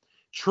jury.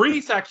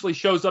 Treese actually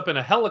shows up in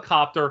a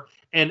helicopter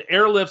and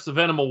airlifts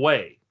Venom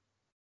away.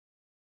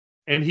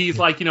 And he's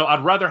like,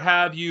 I'd rather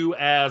have you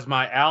as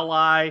my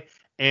ally.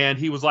 And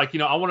he was like,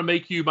 I want to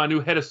make you my new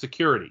head of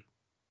security.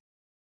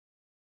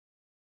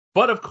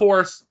 But of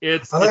course, I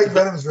like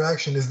Venom's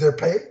reaction. Is there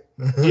pay?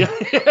 Yeah,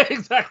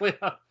 exactly.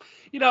 And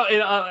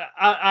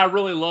I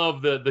really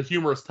love the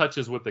humorous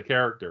touches with the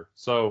character.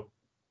 So.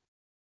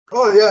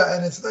 Oh yeah,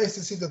 and it's nice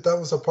to see that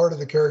was a part of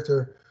the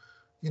character,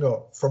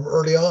 from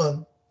early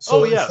on.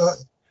 So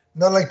it's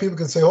not like people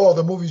can say, "Oh,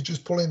 the movie's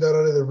just pulling that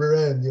out of the rear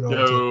end."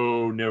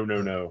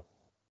 No.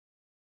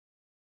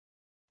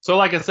 So,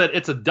 like I said,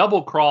 it's a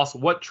double cross.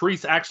 What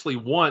Treese actually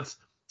wants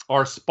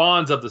are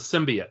spawns of the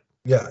symbiote.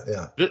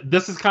 Yeah.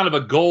 This is kind of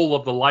a goal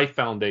of the Life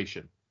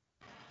Foundation.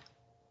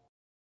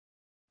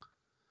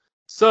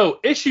 So,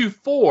 issue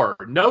 4.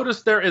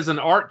 Notice there is an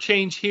art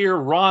change here.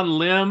 Ron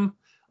Lim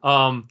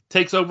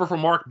takes over from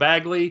Mark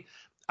Bagley.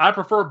 I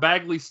prefer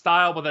Bagley's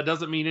style, but that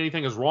doesn't mean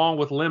anything is wrong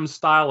with Lim's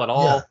style at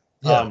all.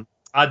 Yeah.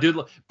 I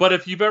do, but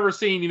if you've ever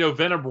seen,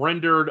 Venom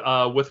rendered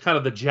with kind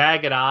of the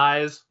jagged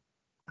eyes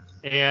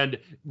and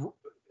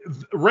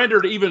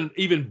rendered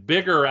even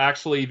bigger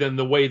actually than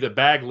the way that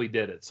Bagley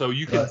did it, so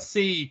you can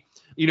see,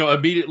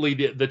 immediately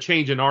the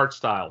change in art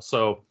style.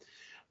 So,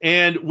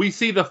 and we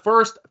see the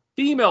first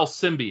female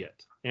symbiote,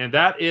 and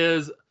that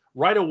is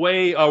right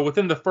away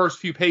within the first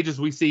few pages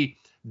we see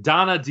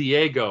Donna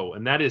Diego,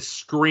 and that is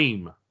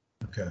Scream.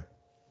 Okay.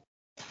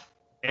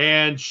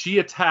 And she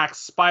attacks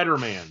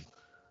Spider-Man.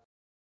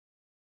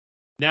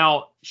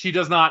 Now, she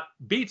does not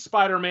beat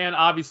Spider-Man.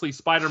 Obviously,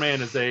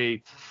 Spider-Man is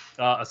a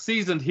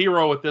seasoned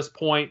hero at this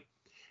point,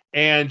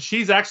 and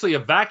she's actually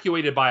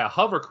evacuated by a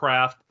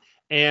hovercraft,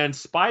 and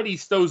Spidey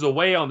stows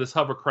away on this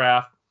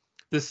hovercraft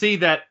to see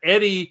that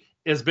Eddie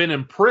has been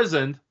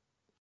imprisoned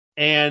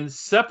and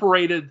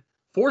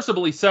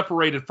forcibly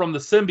separated from the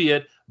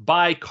symbiote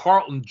by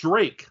Carlton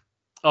Drake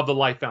of the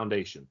Life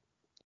Foundation.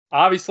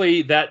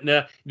 Obviously,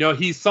 that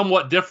he's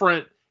somewhat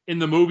different in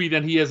the movie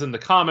than he is in the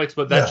comics,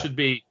 but that should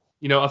be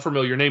a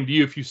familiar name to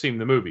you if you've seen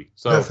the movie.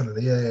 So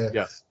definitely, yeah.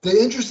 Yes. The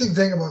interesting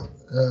thing about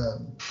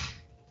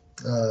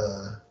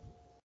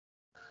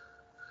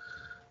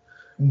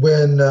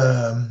when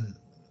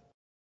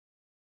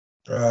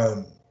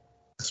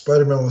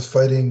Spider-Man was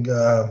fighting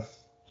the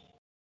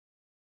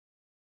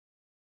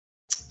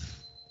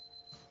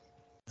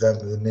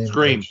name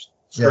Scream.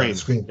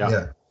 Scream.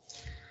 Yeah.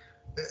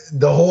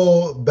 The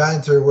whole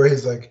banter where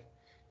he's like,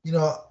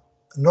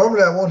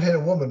 normally I won't hit a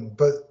woman,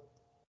 but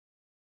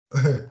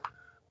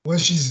when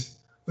she's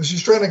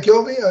trying to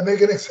kill me, I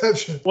make an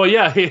exception. Well,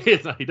 yeah, he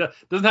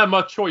doesn't have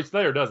much choice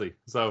there, does he?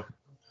 So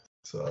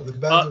the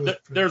banter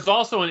there's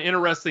also an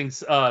interesting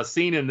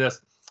scene in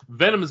this.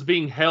 Venom is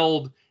being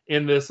held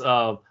in this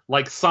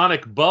like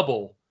sonic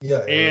bubble,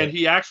 and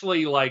he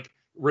actually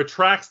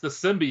retracts the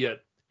symbiote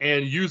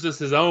and uses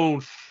his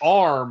own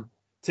arm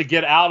to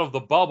get out of the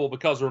bubble,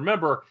 because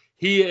remember,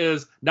 he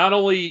is not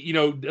only,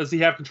 does he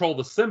have control of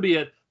the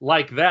symbiote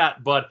like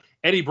that, but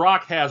Eddie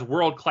Brock has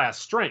world-class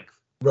strength.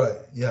 Right,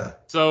 yeah.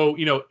 So,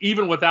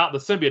 even without the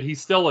symbiote, he's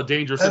still a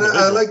dangerous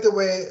individual. I like the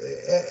way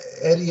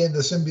Eddie and the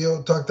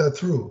symbiote talked that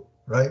through,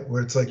 right?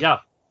 Where it's like... Yeah.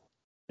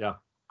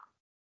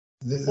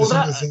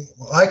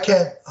 I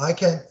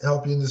can't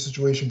help you in this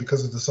situation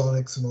because of the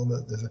Sonics and all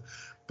that,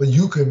 but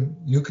you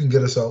can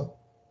get us out,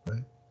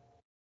 right?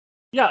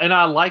 Yeah, and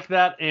I like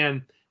that,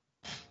 and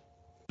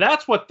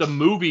that's what the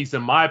movies,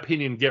 in my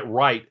opinion, get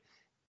right.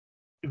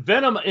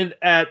 Venom,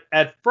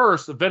 at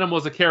first, Venom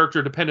was a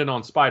character dependent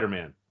on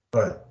Spider-Man.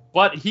 Right.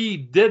 But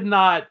he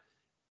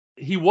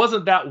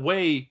wasn't that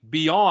way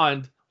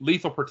beyond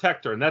Lethal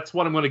Protector, and that's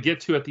what I'm going to get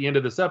to at the end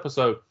of this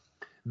episode.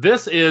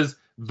 This is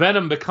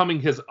Venom becoming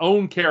his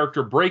own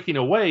character, breaking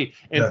away.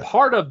 And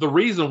part of the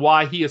reason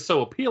why he is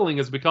so appealing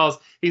is because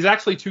he's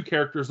actually two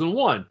characters in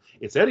one.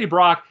 It's Eddie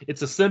Brock,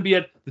 it's a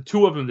symbiote, the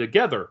two of them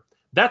together.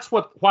 That's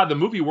why the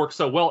movie works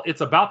so well.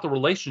 It's about the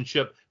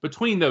relationship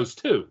between those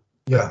two.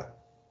 Yeah.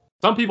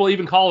 Some people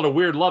even call it a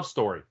weird love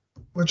story.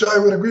 Which I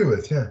would agree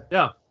with, yeah.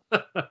 Yeah.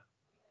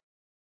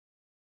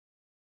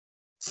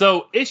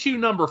 So issue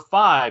number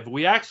 5,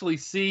 we actually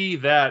see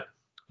that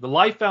the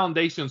Life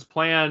Foundation's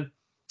plan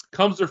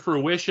comes to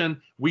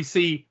fruition. We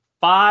see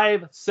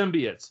 5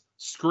 symbiotes: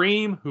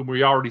 Scream, whom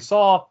we already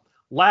saw,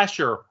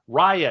 Lasher,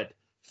 Riot,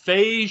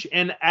 Phage,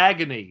 and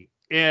Agony.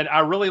 And I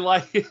really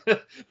like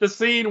the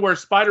scene where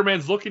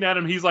Spider-Man's looking at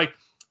him. He's like,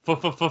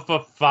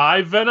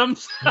 5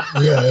 Venoms?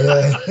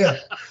 Yeah.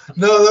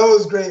 No, that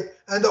was great.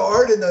 And the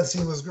art in that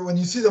scene was great. When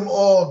you see them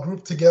all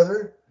grouped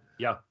together.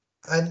 Yeah.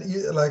 And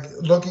you, like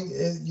looking,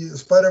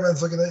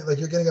 Spider-Man's looking at, like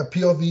you're getting a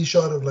POV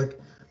shot of like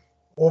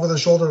over the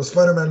shoulder of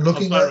Spider-Man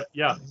looking at.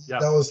 Yeah.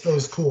 That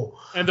was cool.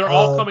 And they're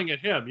all coming at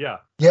him. Yeah.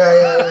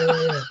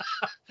 Yeah.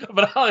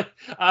 But I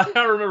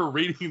remember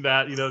reading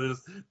that,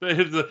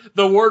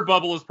 the word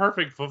bubble is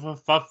perfect.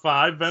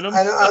 5 Venoms.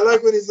 And I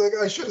like when he's like,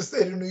 I should have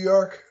stayed in New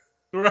York.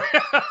 Right.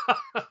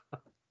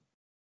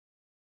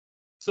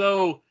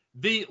 So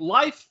the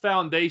Life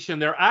Foundation,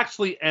 they're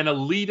actually an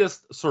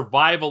elitist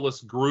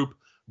survivalist group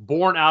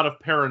born out of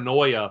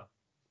paranoia.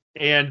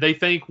 And they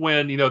think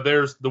when,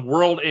 there's the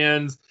world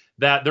ends,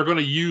 that they're going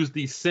to use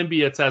these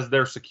symbiotes as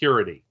their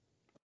security.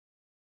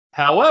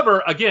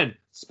 However, again,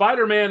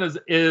 Spider-Man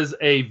is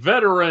a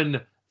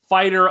veteran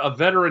fighter, a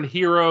veteran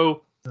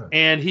hero,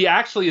 and he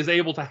actually is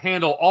able to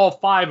handle all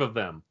 5 of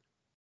them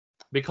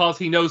because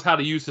he knows how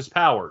to use his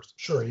powers.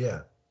 Sure,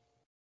 yeah.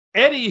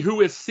 Eddie,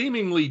 who is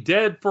seemingly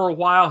dead for a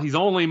while, he's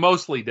only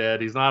mostly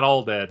dead. He's not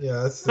all dead.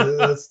 Yeah, that's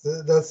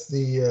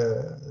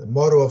the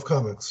motto of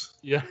comics.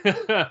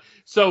 Yeah.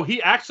 So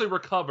he actually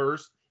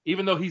recovers,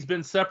 even though he's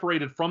been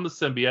separated from the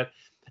symbiote,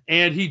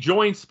 and he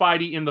joins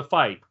Spidey in the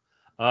fight.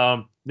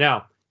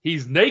 Now,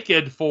 he's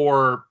naked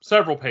for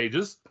several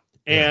pages,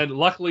 and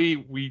luckily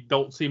we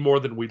don't see more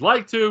than we'd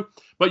like to.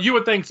 But you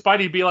would think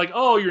Spidey'd be like,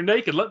 "Oh, you're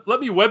naked.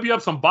 Let me web you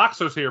up some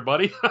boxers here,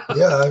 buddy."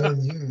 Yeah, I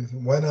mean,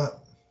 why not?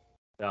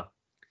 Yeah.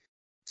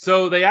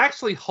 So they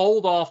actually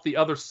hold off the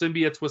other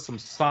symbiotes with some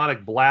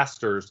sonic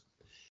blasters.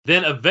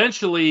 Then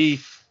eventually,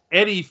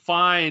 Eddie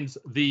finds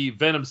the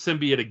Venom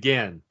symbiote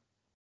again.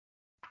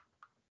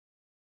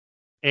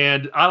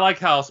 And I like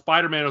how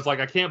Spider-Man was like,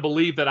 I can't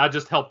believe that I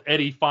just helped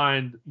Eddie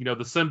find, the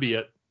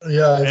symbiote.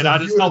 Yeah. And I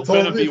just helped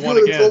Venom be one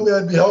again. If you told me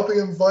I'd be helping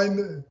him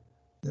find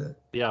it.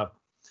 Yeah.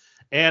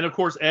 And of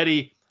course,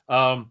 Eddie,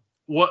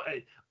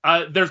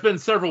 there's been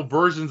several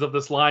versions of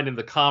this line in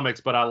the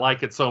comics, but I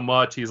like it so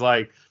much. He's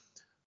like,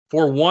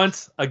 for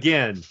once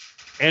again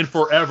and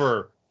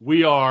forever,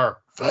 we are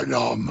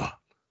Venom. Yeah,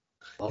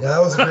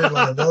 that was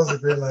a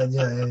great line.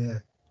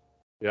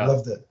 Yeah.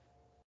 Loved it.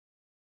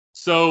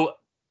 So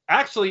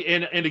actually,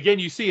 and again,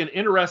 you see an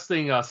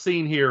interesting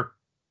scene here.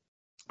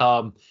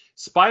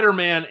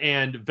 Spider-Man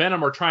and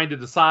Venom are trying to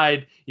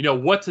decide,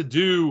 what to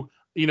do,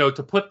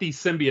 to put these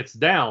symbiotes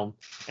down.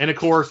 And of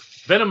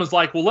course, Venom is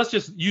like, well, let's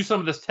just use some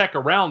of this tech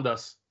around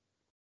us.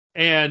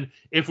 And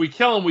if we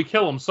kill them, we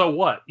kill them. So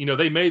what?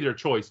 They made their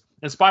choice.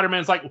 And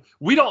Spider-Man's like,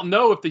 we don't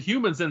know if the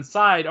humans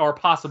inside are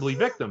possibly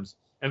victims.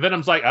 And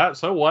Venom's like,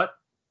 so what?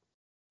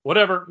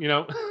 Whatever,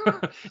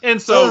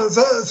 And so it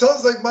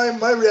sounds like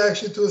my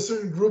reaction to a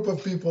certain group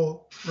of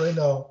people right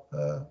now.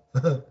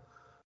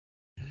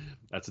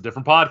 That's a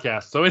different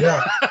podcast. So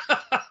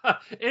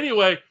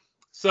anyway,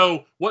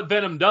 so what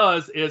Venom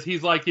does is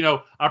he's like,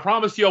 I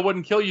promised you I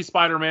wouldn't kill you,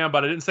 Spider-Man,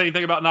 but I didn't say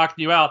anything about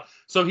knocking you out.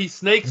 So he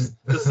snakes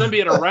the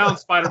symbiote around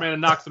Spider-Man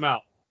and knocks him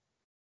out.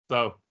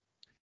 So,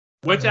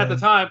 which at the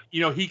time,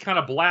 he kind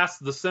of blasts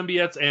the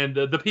symbiotes, and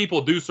the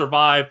people do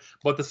survive,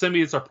 but the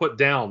symbiotes are put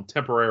down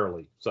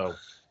temporarily. So.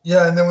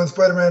 Yeah, and then when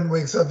Spider-Man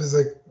wakes up, he's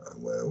like,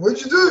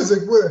 "What'd you do?" He's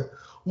like,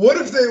 "What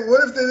if they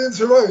didn't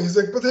survive?" He's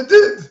like, "But they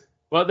did."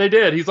 Well, they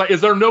did. He's like, "Is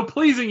there no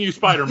pleasing you,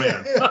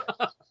 Spider-Man?" Yeah.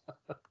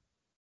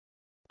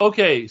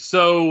 Okay,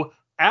 so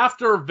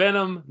after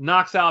Venom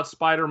knocks out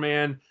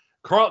Spider-Man,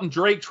 Carlton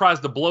Drake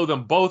tries to blow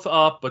them both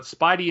up, but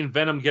Spidey and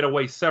Venom get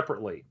away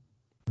separately.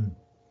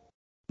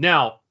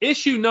 Now,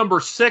 issue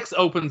number 6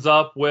 opens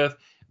up with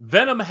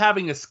Venom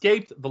having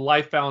escaped the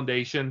Life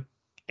Foundation,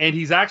 and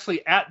he's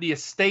actually at the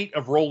estate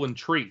of Roland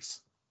Treese.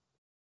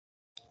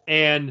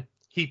 And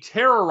he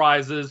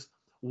terrorizes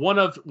one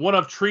of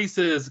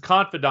Treese's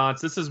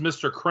confidants, this is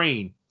Mr.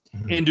 Crane,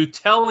 into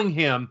telling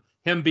him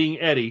being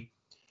Eddie,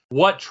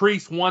 what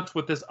Treese wants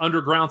with this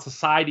underground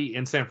society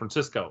in San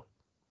Francisco.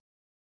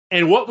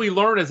 And what we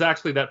learn is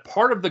actually that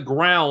part of the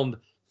ground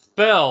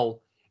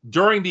fell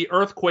during the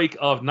earthquake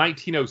of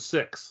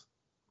 1906,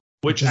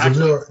 which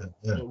actually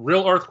a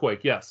real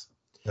earthquake, yes.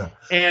 Yeah.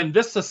 And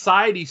this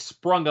society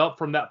sprung up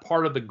from that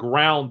part of the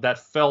ground that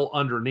fell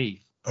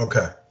underneath.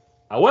 Okay.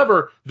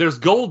 However, there's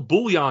gold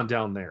bullion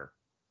down there.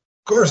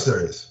 Of course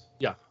there is.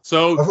 Yeah.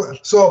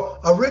 So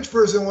a rich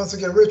person wants to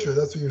get richer.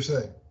 That's what you're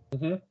saying.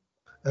 Mm-hmm.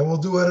 And we'll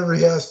do whatever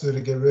he has to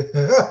get rich.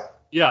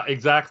 Yeah,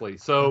 exactly.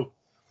 So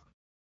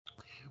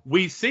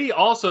we see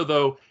also,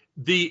 though,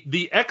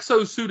 the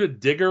exosuited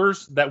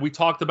diggers that we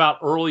talked about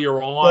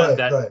earlier on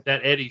that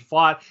Eddie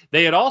fought,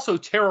 they had also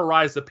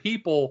terrorized the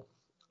people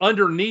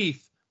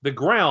underneath the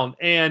ground.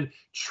 And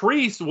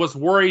Treese was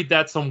worried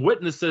that some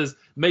witnesses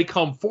may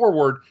come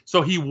forward,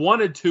 so he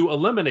wanted to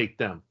eliminate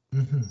them.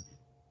 Mm-hmm.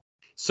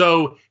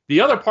 So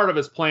the other part of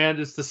his plan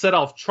is to set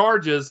off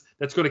charges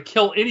that's going to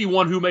kill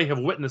anyone who may have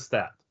witnessed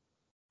that.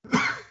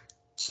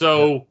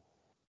 So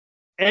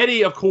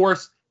Eddie, of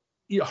course,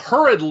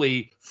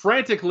 hurriedly,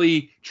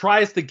 frantically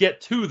tries to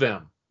get to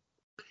them.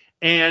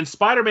 And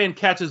Spider-Man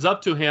catches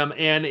up to him.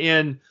 And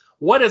in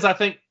what is, I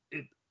think,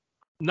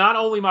 not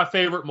only my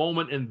favorite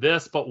moment in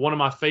this, but one of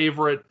my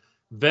favorite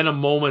Venom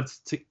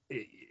moments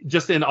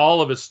just in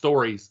all of his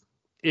stories,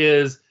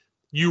 is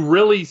you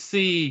really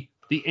see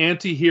the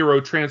anti-hero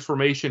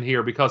transformation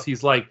here, because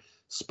he's like,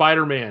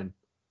 Spider-Man,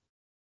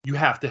 you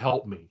have to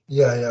help me.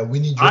 Yeah, we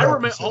need your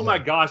help. Oh my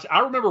gosh, I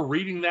remember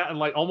reading that and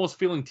like almost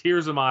feeling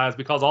tears in my eyes,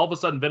 because all of a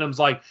sudden Venom's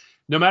like,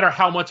 no matter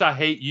how much I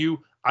hate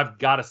you, I've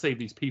got to save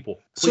these people.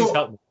 Please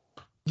help me.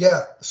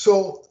 Yeah,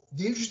 so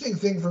the interesting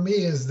thing for me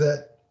is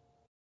that,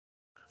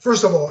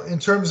 first of all, in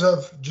terms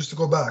of, just to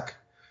go back,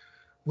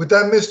 with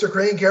that Mr.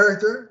 Crane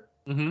character,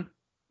 I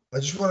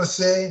just want to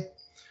say,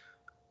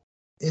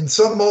 in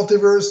some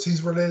multiverse,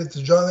 he's related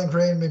to Jonathan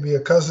Crane, maybe a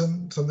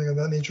cousin, something of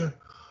that nature.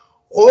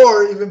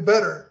 Or even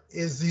better,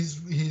 is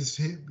he's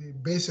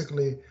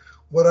basically,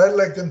 what I'd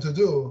like them to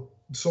do,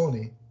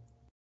 Sony,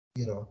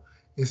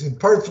 is in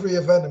part 3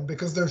 of Venom,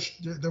 because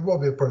there will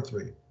be a part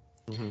 3.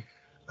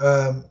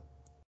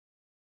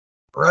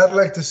 Or I'd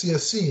like to see a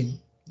scene,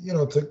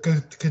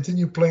 to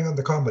continue playing on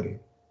the comedy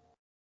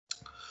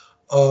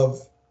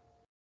of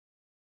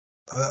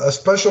a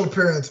special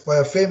appearance by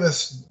a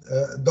famous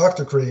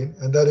Dr. Crane,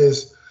 and that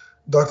is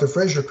Dr.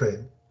 Fraser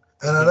Crane.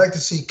 And I'd like to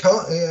see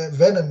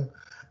Venom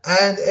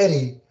and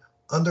Eddie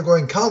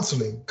undergoing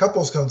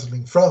couples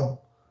counseling from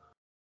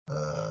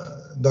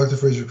Dr.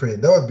 Fraser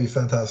Crane. That would be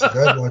fantastic.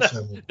 I'd watch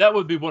that movie. That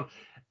would be one.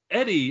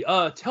 Eddie,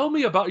 tell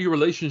me about your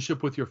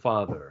relationship with your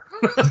father.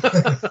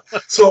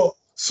 So,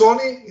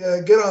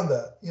 Sony, get on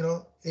that,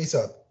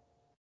 ASAP. Of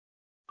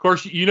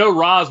course,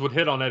 Roz would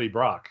hit on Eddie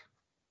Brock.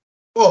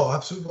 Oh,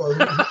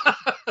 absolutely.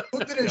 Who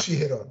didn't she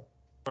hit on?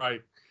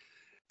 Right.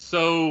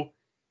 So,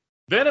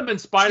 Venom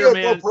and Spider-Man.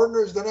 She had more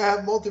partners than I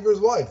have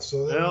multiverse wife.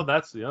 So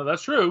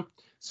that's true.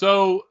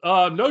 So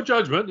no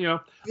judgment,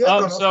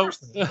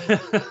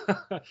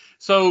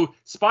 So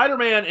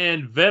Spider-Man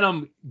and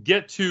Venom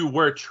get to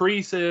where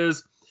Treese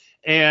is,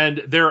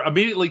 and they're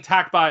immediately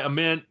attacked by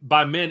men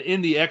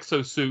in the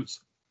exosuits.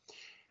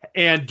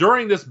 And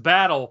during this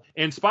battle,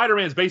 and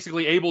Spider-Man's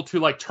basically able to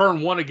like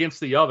turn one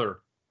against the other.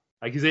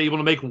 Like he's able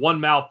to make one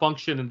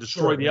malfunction and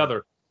destroy the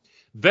other.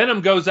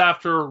 Venom goes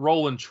after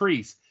Roland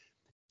Treese.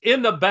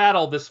 In the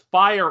battle, this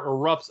fire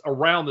erupts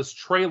around this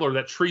trailer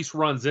that Treese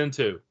runs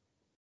into.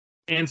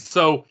 And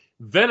so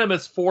Venom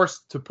is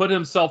forced to put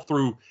himself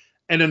through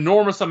an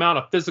enormous amount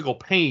of physical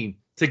pain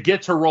to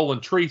get to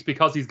Roland Treese,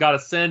 because he's got to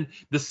send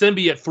the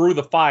symbiote through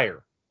the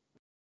fire.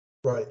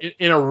 Right.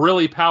 In a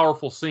really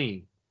powerful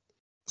scene.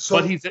 So,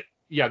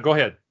 but go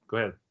ahead.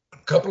 A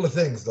couple of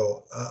things,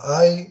 though.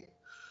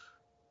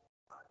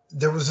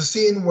 There was a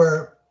scene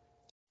where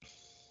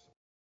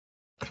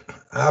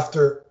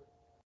after,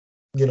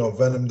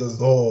 Venom does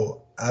the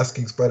whole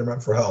asking Spider-Man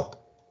for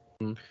help.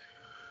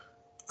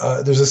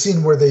 There's a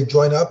scene where they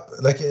join up,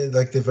 like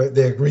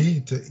they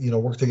agree to,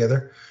 work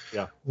together.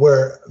 Yeah.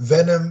 Where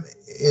Venom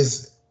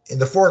is in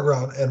the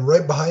foreground, and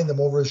right behind them,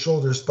 over his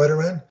shoulder, is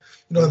Spider-Man.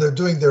 They're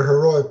doing their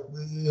heroic.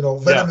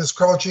 Venom is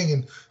crouching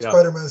and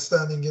Spider-Man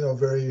standing,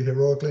 very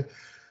heroically.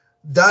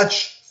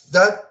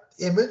 That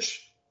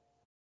image,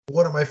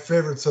 one of my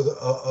favorites of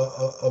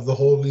the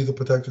whole Lethal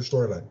Protector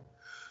storyline.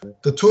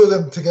 The two of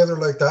them together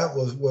like that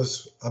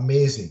was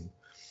amazing.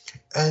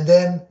 And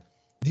then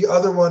the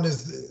other one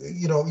is,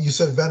 you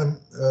said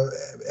Venom,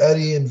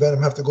 Eddie and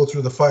Venom have to go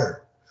through the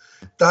fire.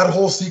 That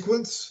whole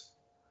sequence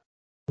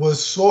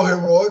was so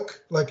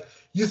heroic. Like,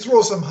 you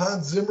throw some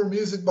Hans Zimmer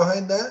music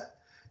behind that,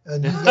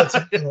 and you get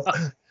some,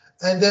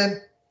 and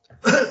then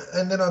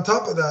on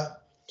top of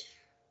that,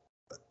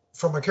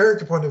 from a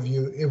character point of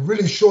view, it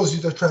really shows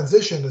you the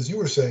transition, as you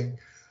were saying,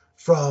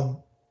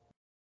 from,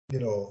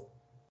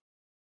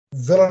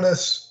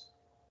 villainous,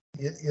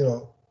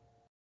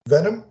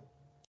 Venom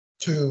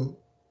to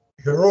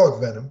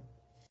heroic Venom,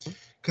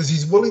 because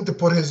he's willing to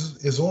put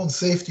his own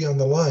safety on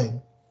the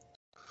line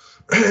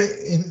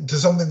into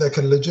something that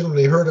can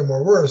legitimately hurt him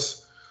or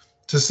worse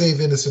to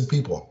save innocent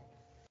people.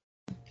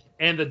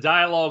 And the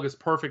dialogue is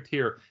perfect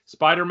here.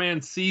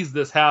 Spider-Man sees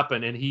this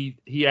happen, and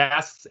he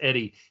asks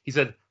Eddie, he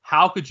said,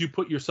 how could you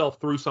put yourself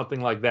through something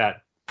like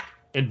that?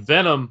 And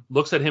Venom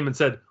looks at him and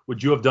said,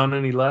 would you have done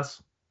any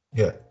less?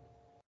 Yeah.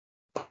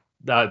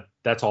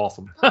 That's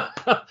awesome.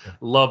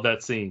 Love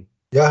that scene.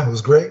 Yeah, it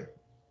was great.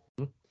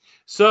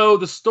 So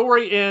the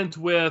story ends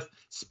with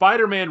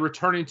Spider-Man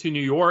returning to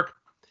New York.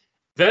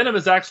 Venom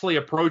is actually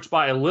approached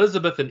by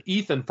Elizabeth and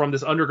Ethan from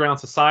this underground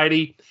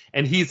society,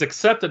 and he's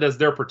accepted as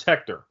their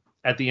protector.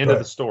 at the end of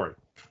the story.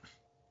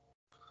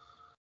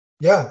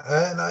 Yeah,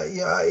 and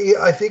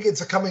I think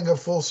it's a coming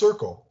of full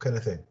circle kind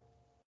of thing.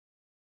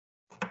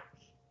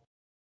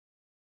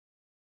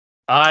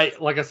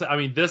 Like I said, I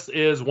mean, this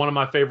is one of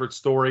my favorite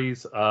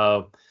stories.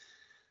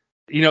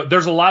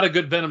 There's a lot of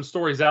good Venom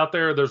stories out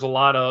there. There's a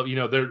lot of,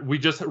 we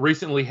just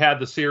recently had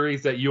the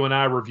series that you and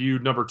I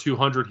reviewed, number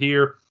 200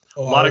 here.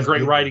 A lot of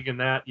great writing in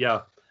that.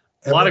 Yeah.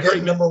 And a lot of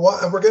great number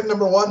one. And we're getting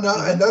number one now.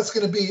 Mm-hmm. And that's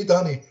going to be,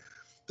 Donnie,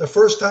 the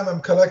first time I'm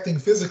collecting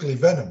physically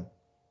Venom.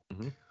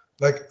 Mm-hmm.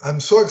 Like, I'm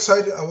so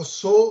excited. I was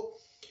so,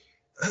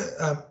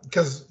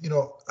 because,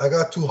 I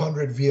got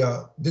 200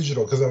 via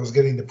digital because I was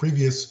getting the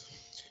previous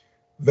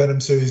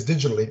Venom series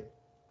digitally.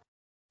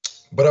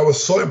 But I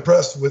was so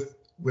impressed with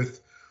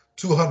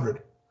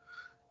 200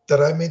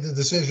 that I made the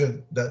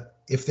decision that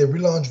if they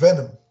relaunch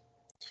Venom,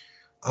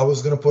 I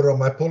was going to put it on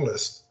my pull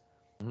list.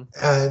 Mm-hmm.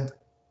 And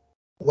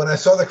when I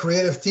saw the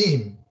creative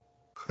team,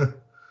 it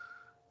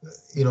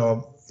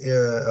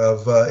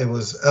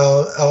was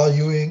Al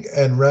Ewing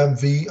and Ram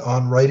V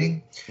on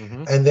writing,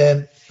 mm-hmm. and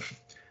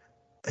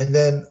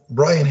then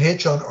Brian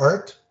Hitch on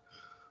art,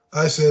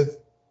 I said,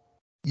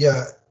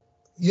 yeah,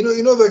 you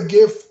know the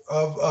gif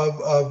of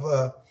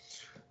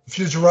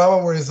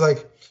Futurama where he's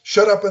like,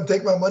 shut up and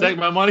take my money. Take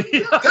my money.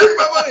 Take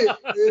my money.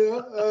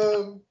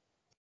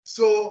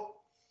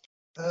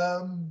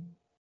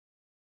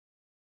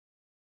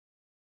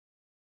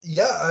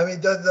 Yeah, I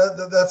mean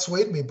that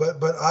swayed me,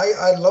 but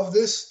I love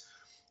this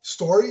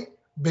story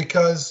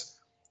because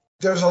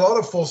there's a lot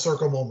of full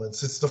circle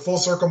moments. It's the full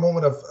circle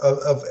moment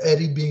of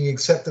Eddie being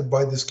accepted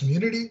by this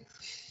community,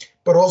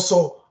 but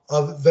also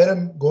of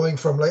Venom going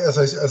from, like as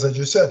I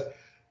just said,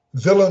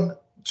 villain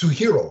to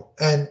hero,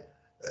 and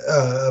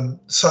a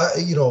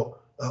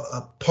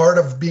part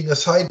of being a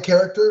side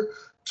character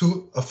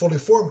to a fully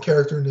formed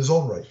character in his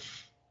own right.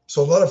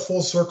 So a lot of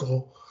full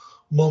circle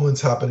moments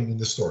happening in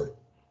this story.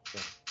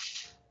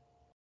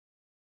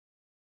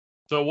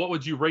 So what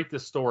would you rate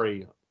this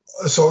story?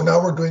 So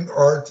now we're doing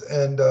art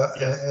and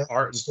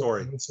art and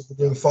story. So we're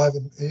doing 5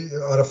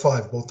 out of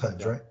 5 both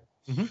times, right?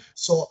 Mm-hmm.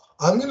 So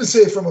I'm going to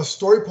say from a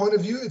story point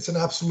of view, it's an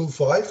absolute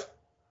 5.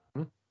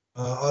 Mm-hmm.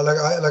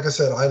 Like I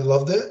said, I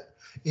loved it.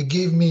 It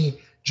gave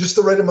me just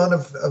the right amount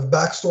of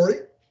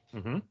backstory,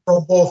 mm-hmm.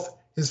 from both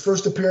his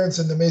first appearance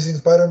in The Amazing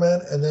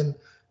Spider-Man and then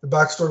the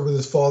backstory with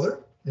his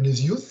father in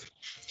his youth.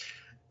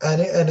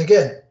 And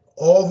again,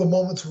 all the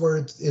moments where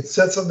it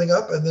sets something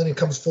up and then it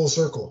comes full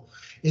circle.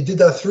 It did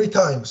that 3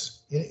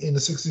 times in the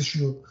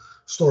 6-issue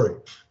story.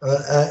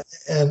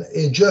 And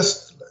it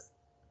just,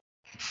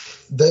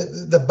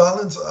 the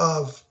balance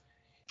of,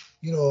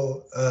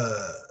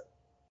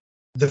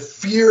 the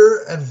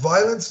fear and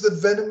violence that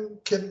Venom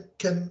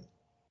can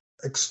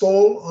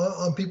extol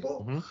on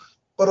people, mm-hmm.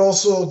 but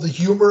also the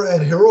humor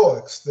and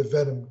heroics that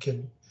Venom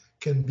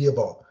can be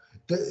about.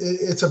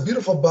 It's a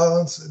beautiful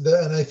balance,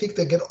 and I think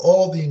they get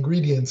all the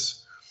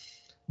ingredients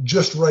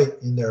just right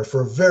in there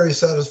for a very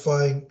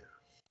satisfying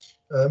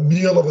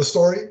meal of a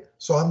story.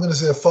 So I'm going to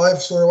say a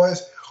 5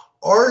 story-wise.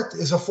 Art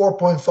is a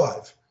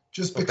 4.5,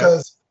 just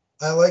because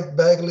I like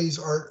Bagley's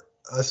art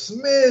a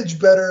smidge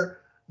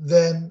better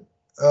than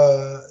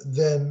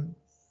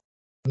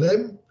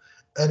Lim.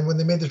 And when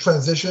they made the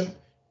transition,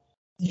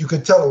 you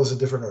could tell it was a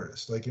different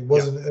artist. Like, it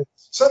wasn't. Yeah.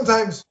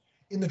 Sometimes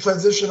in the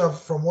transition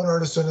from one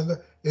artist to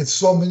another, it's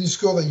so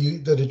minuscule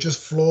that it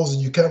just flows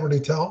and you can't really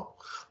tell.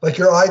 Like,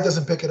 your eye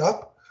doesn't pick it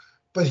up,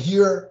 but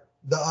here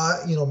the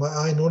eye, my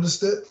eye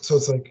noticed it. So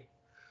it's like,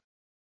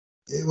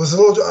 it was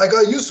a little. I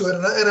got used to it,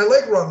 and I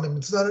like Ron Lim.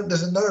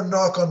 There's not a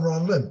knock on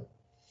Ron Lim,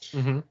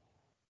 mm-hmm.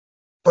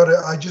 but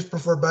I just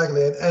prefer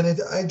Bagley.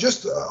 I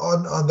just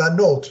on that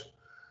note,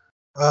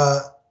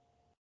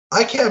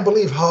 I can't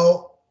believe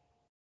how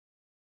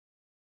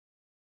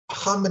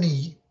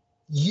many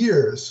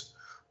years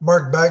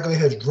Mark Bagley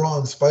has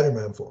drawn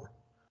Spider-Man for.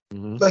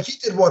 Mm-hmm. Like, he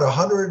did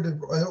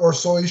 100 or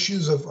so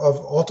issues of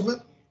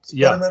Ultimate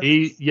Spider-Man?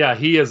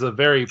 He is a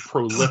very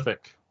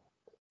prolific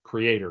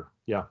creator.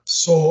 Yeah.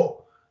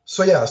 So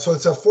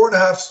it's a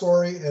 4.5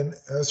 story and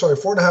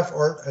 4.5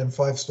 art and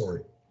 5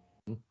 story.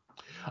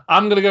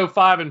 I'm going to go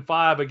 5 and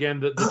 5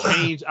 again. The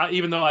change,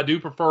 even though I do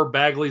prefer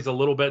Bagley's a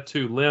little bit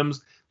to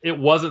Lim's, it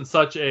wasn't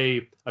such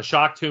a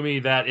shock to me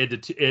that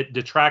it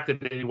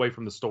detracted anyway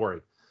from the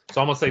story. So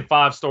I'm going to say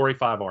 5 story,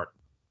 5 art.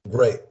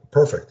 Great.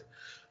 Perfect.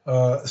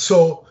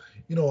 So,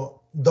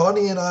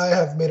 Donnie and I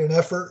have made an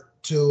effort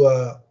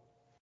to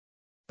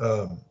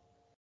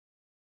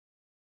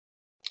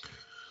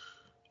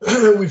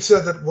we've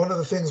said that one of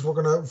the things we're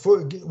going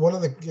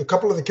to, a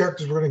couple of the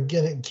characters we're going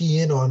to key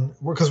in on,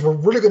 because we're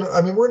really going to,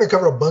 we're going to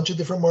cover a bunch of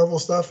different Marvel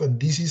stuff and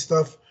DC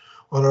stuff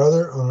on our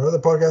other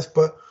podcast,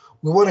 but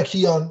we want to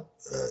key on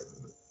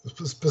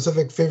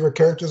specific favorite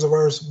characters of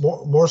ours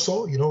more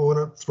so, we want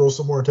to throw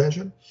some more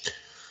attention.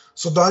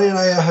 So Donnie and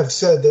I have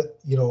said that,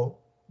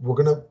 we're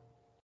going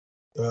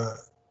to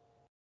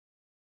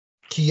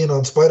key in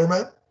on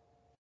Spider-Man.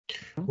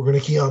 We're going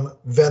to key on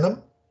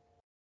Venom.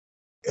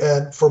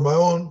 And for my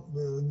own,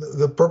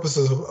 the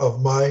purposes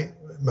of my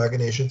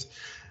machinations,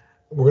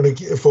 we're going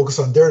to focus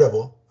on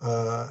Daredevil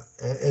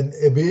and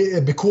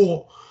it'd be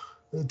cool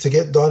to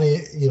get Donnie,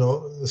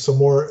 some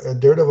more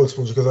Daredevil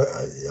exposure,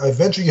 because I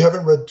venture you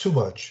haven't read too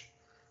much.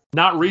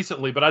 Not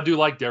recently, but I do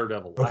like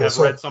Daredevil. Okay, I have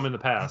read some in the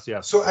past.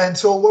 Yes. So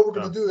what we're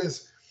going to do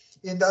is,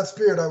 in that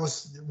spirit, I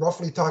was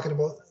roughly talking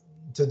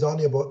to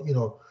Donnie about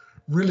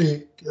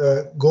really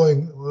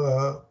going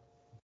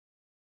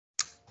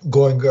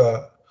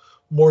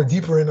more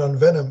deeper in on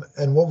Venom,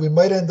 and what we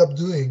might end up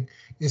doing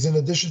is, in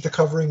addition to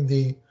covering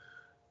the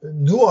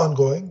new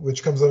ongoing,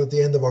 which comes out at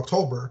the end of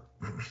October,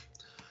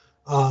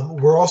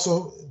 we're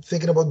also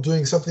thinking about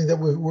doing something that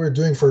we're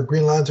doing for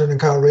Green Lantern and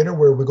Kyle Rayner,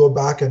 where we go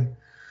back and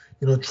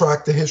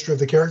track the history of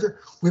the character.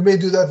 We may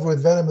do that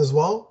with Venom as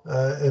well,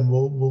 and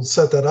we'll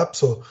set that up.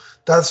 So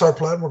that's our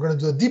plan. We're going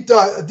to do a deep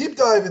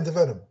dive into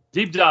Venom.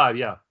 Deep dive,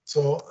 yeah.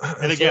 So,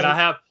 and again, I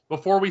have,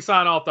 before we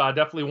sign off, though, I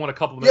definitely want a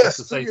couple of minutes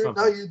to say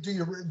something. Now you do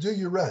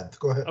your rant.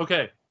 Go ahead.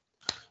 Okay.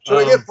 Should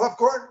I get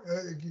popcorn?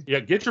 Yeah,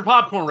 get your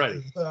popcorn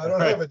ready. I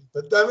don't have any,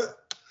 but damn it,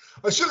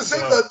 I should have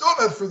saved that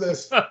donut for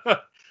this.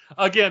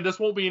 Again, this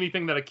won't be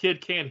anything that a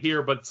kid can't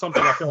hear, but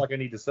something I feel like I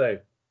need to say.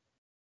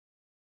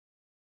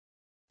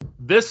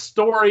 This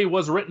story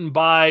was written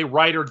by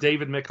writer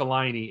David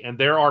Michelinie, and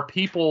there are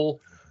people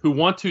who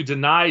want to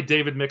deny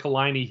David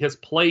Michelinie his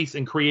place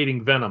in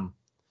creating Venom.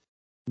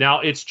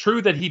 Now, it's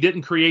true that he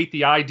didn't create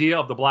the idea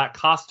of the black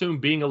costume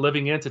being a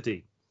living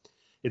entity.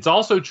 It's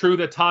also true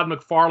that Todd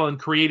McFarlane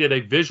created a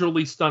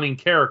visually stunning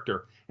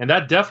character, and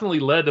that definitely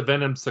led to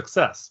Venom's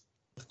success.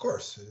 Of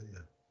course. Yeah.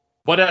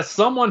 But as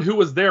someone who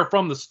was there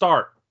from the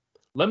start,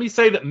 let me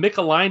say that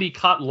Michelinie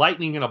caught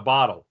lightning in a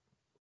bottle.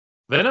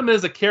 Venom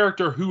is a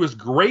character who is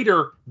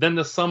greater than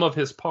the sum of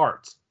his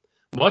parts.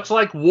 Much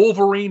like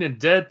Wolverine and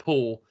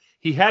Deadpool,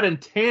 he had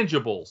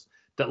intangibles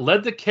that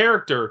led the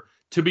character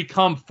to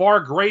become far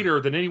greater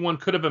than anyone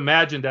could have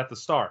imagined at the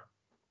start.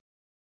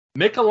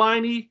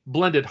 Michelinie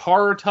blended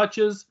horror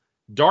touches,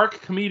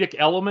 dark comedic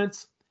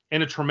elements,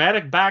 and a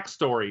traumatic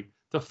backstory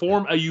to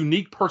form a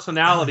unique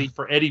personality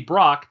for Eddie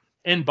Brock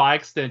and, by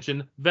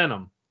extension,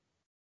 Venom.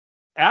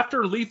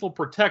 After Lethal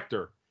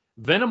Protector,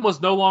 Venom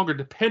was no longer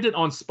dependent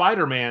on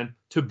Spider-Man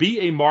to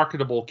be a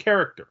marketable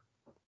character.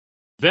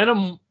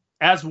 Venom,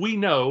 as we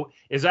know,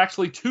 is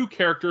actually two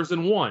characters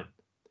in one,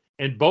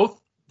 and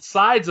both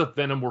sides of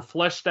Venom were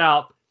fleshed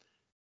out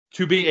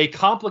to be a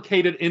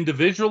complicated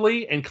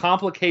individually and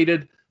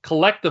complicated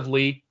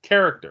collectively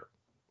character.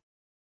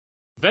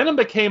 Venom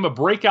became a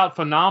breakout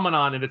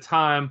phenomenon at a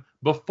time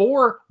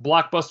before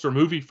blockbuster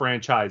movie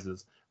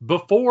franchises,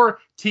 before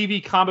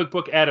TV comic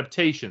book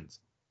adaptations.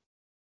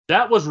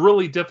 That was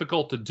really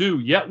difficult to do,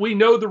 yet we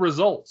know the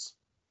results.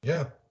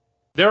 Yeah.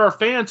 There are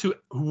fans who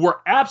were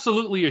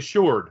absolutely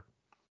assured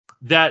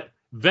that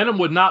Venom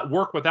would not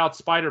work without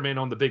Spider-Man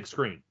on the big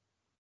screen.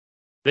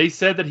 They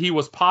said that he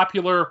was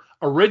popular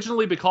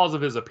originally because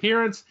of his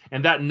appearance,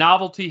 and that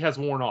novelty has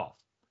worn off.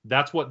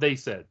 That's what they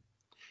said.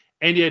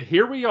 And yet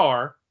here we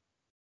are.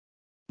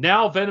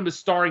 Now Venom is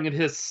starring in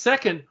his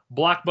second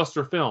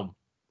blockbuster film.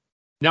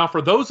 Now,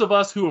 for those of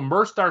us who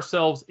immersed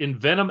ourselves in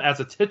Venom as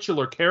a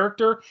titular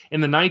character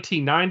in the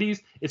 1990s,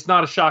 it's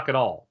not a shock at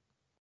all.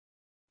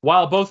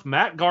 While both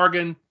Matt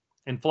Gargan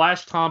and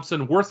Flash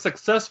Thompson were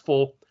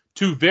successful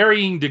to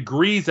varying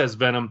degrees as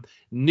Venom,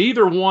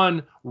 neither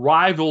one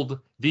rivaled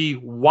the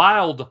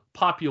wild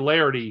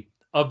popularity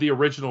of the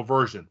original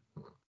version.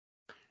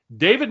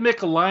 David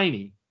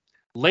Michelinie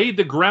laid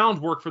the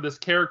groundwork for this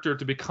character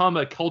to become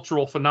a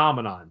cultural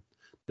phenomenon.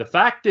 The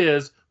fact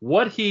is,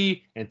 what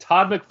he and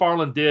Todd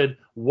McFarlane did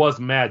was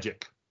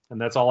magic. And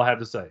that's all I have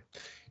to say.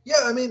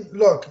 Yeah, I mean,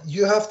 look,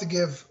 you have to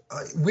give,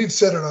 we've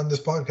said it on this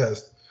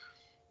podcast,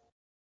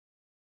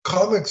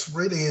 comics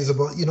really is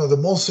about, the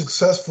most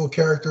successful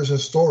characters and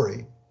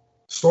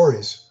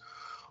stories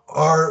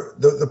are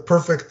the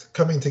perfect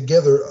coming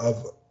together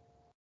of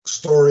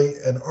story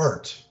and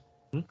art.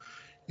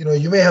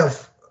 Mm-hmm. You may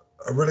have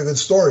a really good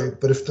story,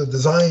 but if the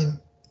design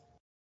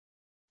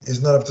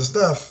is not up to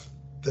snuff,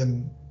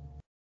 then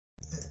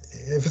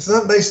if it's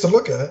not nice to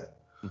look at,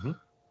 mm-hmm.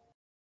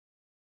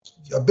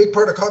 a big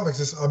part of comics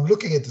is I'm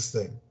looking at this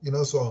thing,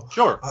 so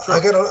sure. I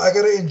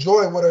gotta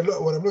enjoy what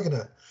I'm looking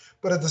at.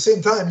 But at the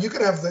same time, you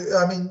can have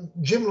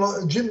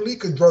Jim Lee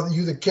could draw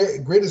you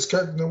the greatest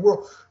character in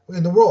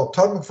the world.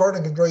 Todd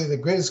McFarlane can draw you the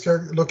greatest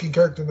looking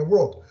character in the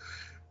world.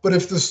 But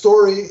if the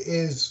story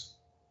is,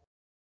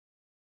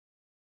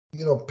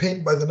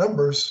 paint by the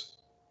numbers,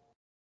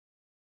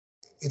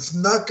 it's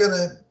not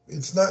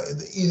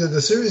either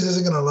the series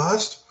isn't gonna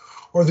last,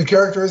 or the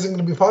character isn't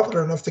going to be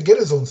popular enough to get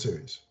his own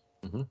series.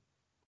 Mm-hmm.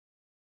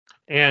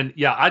 And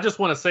yeah, I just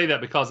want to say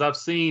that because I've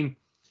seen,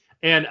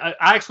 and I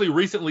actually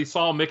recently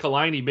saw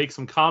Michelinie make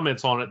some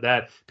comments on it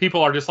that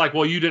people are just like,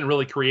 well, you didn't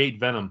really create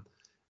Venom.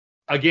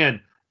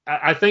 Again,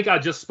 I think I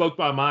just spoke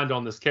my mind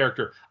on this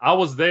character. I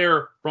was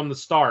there from the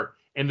start,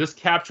 and this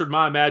captured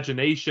my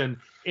imagination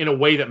in a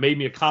way that made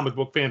me a comic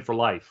book fan for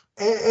life.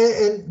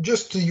 And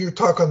just to your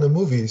talk on the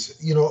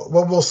movies,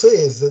 what we'll say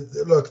is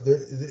that, look,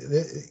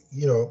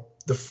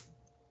 the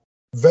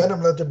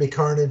Venom Let There Be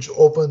Carnage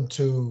opened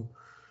to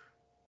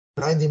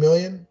 90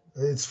 million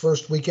its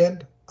first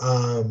weekend.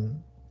 The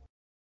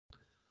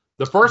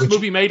first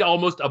movie made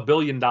almost $1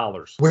 billion,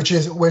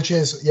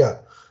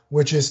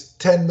 which is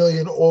 10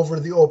 million over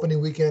the opening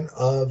weekend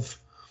of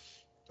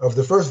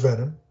the first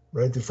Venom.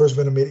 Right, the first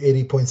Venom made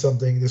 80 point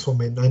something. This one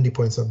made 90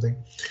 point something.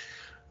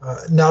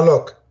 Now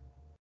look,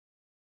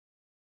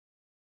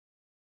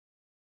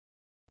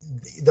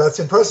 that's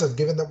impressive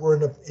given that we're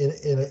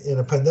in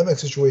a pandemic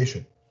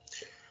situation.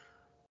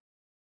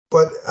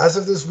 But as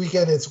of this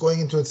weekend, it's going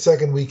into its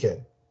second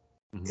weekend.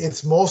 Mm-hmm.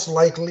 It's most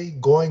likely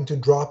going to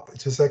drop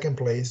to second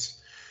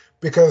place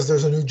because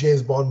there's a new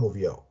James Bond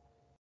movie out.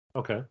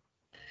 Okay.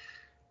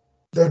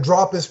 The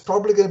drop is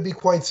probably going to be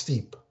quite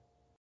steep.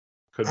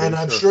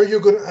 I'm sure you're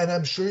going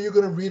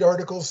to read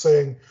articles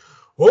saying,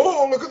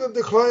 "Oh, look at the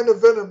decline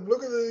of Venom.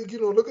 Look at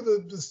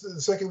the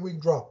second week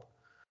drop."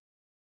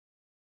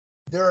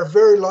 There are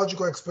very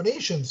logical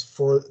explanations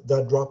for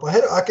that drop.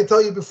 I can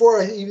tell you before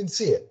I even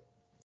see it.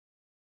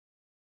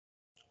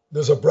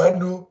 There's a brand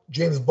new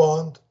James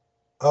Bond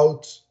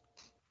out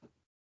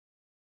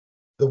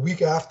the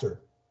week after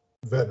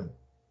Venom.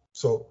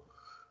 So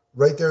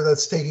right there,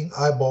 that's taking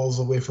eyeballs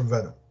away from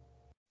Venom.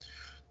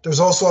 There's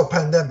also a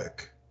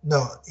pandemic.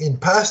 Now, in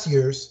past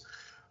years,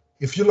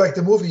 if you like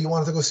the movie, you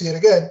wanted to go see it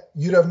again,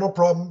 you'd have no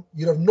problem.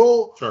 You'd have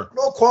no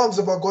qualms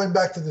about going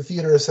back to the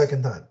theater a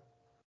second time.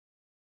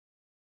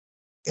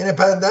 In a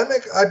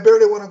pandemic, I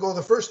barely want to go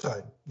the first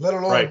time, let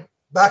alone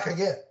back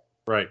again.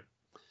 Right.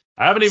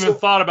 I haven't even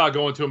thought about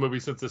going to a movie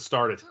since it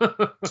started.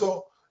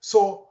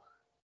 So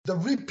the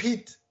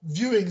repeat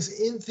viewings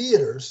in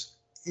theaters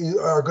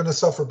are going to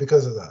suffer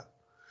because of that.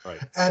 Right.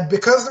 And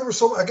because there were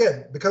so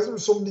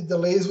many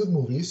delays with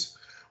movies,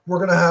 we're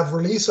going to have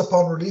release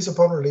upon release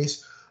upon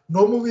release.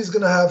 No movie is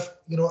going to have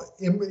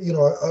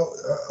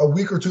a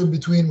week or two in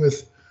between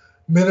with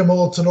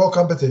minimal to no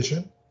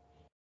competition,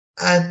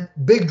 and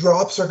big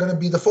drops are going to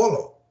be the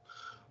follow.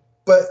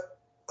 But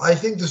I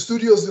think the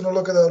studio is going to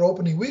look at that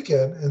opening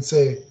weekend and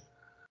say,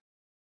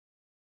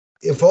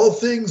 if all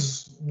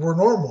things were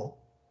normal,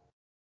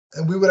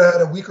 and we would have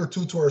had a week or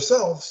two to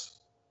ourselves,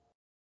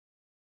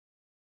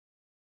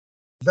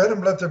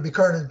 Venom: Let There Be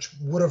Carnage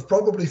would have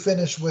probably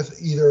finished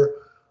with either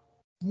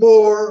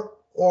more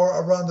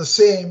or around the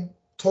same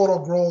total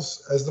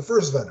gross as the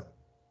first Venom.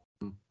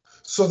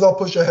 So they'll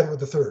push ahead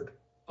with the third.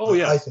 Oh,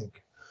 yeah. I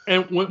think.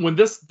 And when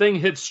this thing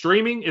hits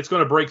streaming, it's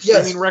going to break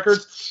streaming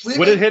records.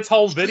 When it hits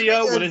home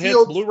video, when it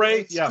hits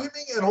Blu-ray,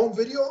 streaming and home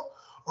video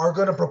are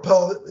going to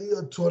propel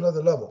it to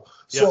another level.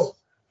 So,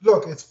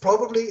 look, it's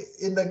probably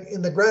in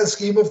the grand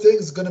scheme of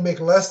things going to make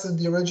less than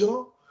the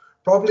original,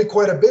 probably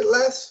quite a bit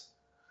less.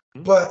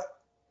 Mm-hmm.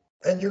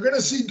 And you're going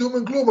to see doom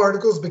and gloom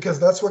articles because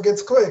that's what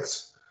gets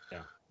clicks.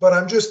 Yeah. But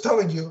I'm just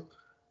telling you,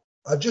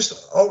 I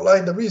just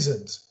outlined the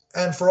reasons.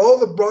 And for all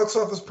the box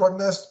office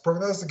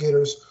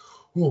prognosticators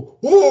who,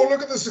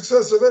 look at the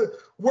success of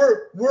it,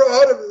 we're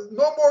out of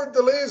no more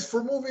delays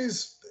for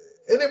movies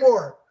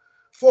anymore.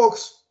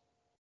 Folks,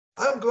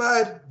 I'm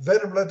glad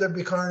Venom: Let There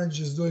Be Carnage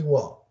is doing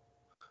well.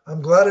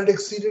 I'm glad it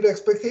exceeded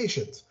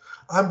expectations.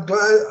 I'm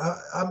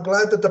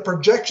glad that the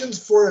projections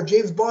for a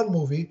James Bond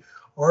movie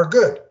are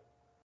good.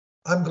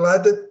 I'm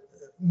glad that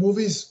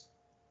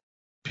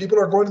people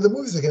are going to the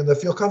movies again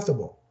that feel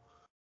comfortable.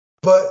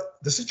 But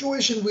the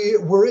situation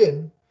we're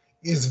in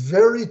is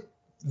very,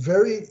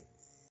 very,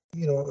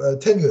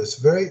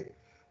 tenuous.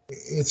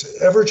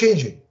 It's ever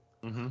changing.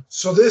 Mm-hmm.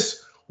 So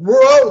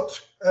we're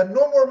out and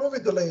no more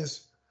movie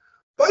delays.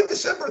 By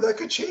December, that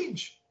could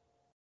change.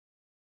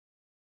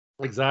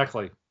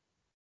 Exactly.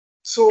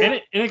 So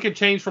and it could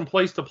change from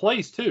place to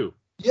place too.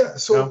 Yeah.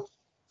 So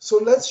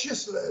let's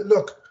just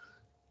look.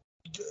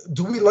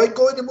 Do we like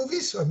going to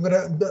movies?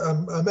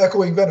 I'm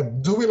echoing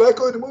Venom. Do we like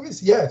going to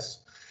movies? Yes.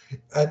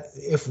 And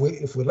if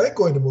we like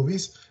going to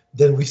movies,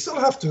 then we still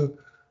have to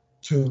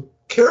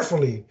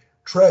carefully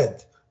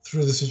tread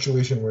through the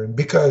situation we're in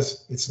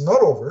because it's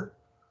not over.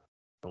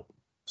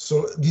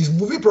 So these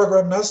movie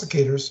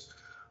prognosticators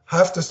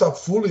have to stop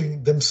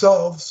fooling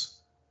themselves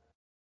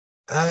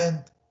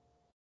and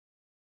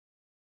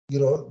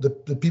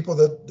the people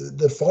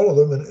that follow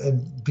them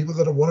and people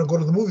that want to go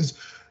to the movies.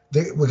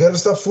 We got to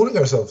stop fooling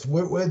ourselves.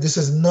 This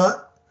is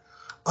not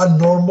a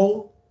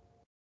normal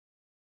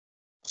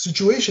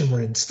situation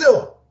we're in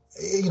still,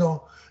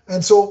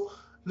 And so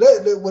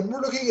when we're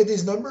looking at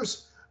these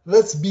numbers,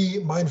 let's be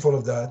mindful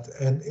of that.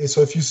 And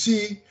so if you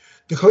see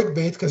the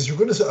clickbait, because you're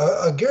going to,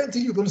 I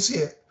guarantee you're going to see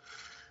it.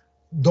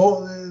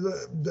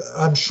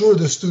 I'm sure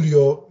the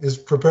studio is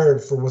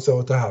prepared for what's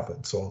about to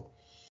happen. So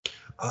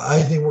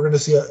I think we're going to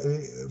see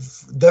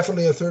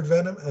definitely a third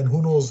Venom, and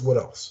who knows what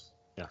else.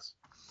 Yes.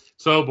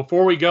 So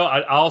before we go,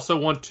 I also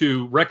want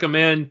to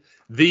recommend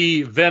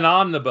the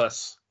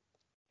Venomnibus.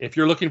 If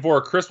you're looking for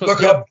a Christmas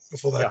gift. Look how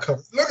beautiful that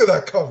cover. Look at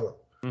that cover.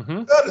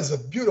 Mm-hmm. That is a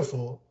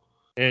beautiful.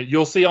 And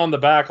you'll see on the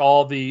back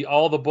all the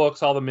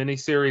books, all the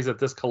miniseries that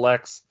this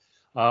collects.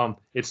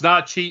 It's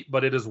not cheap,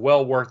 but it is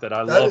well worth it.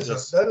 I love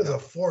this. That is a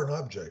foreign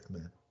object,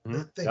 man.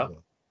 Mm-hmm.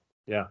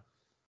 Yeah.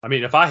 I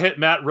mean, if I hit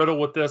Matt Riddle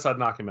with this, I'd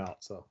knock him out.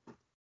 So.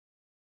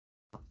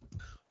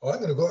 I'm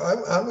gonna go.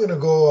 I'm gonna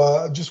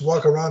go. Just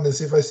walk around and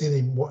see if I see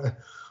any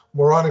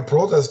moronic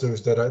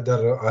protesters that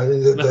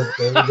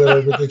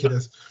are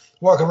ridiculous.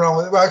 Walking around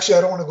with. Well, actually,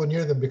 I don't want to go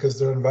near them because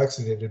they're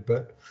unvaccinated.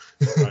 But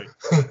Right.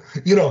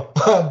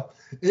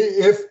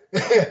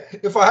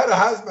 If I had a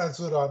hazmat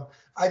suit on,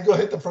 I'd go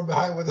hit them from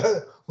behind with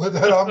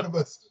that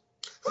omnibus.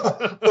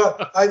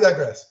 But I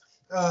digress.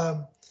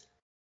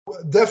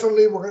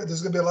 Definitely,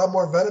 there's going to be a lot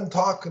more Venom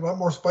talk, a lot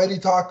more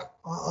Spidey talk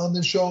on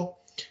this show.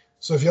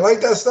 So if you like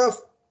that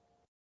stuff,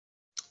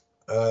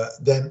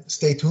 then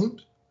stay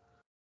tuned.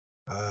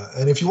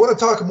 And if you want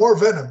to talk more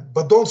Venom,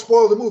 but don't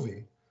spoil the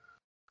movie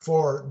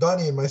for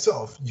Donnie and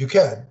myself, you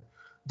can.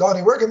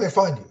 Donnie, where can they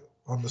find you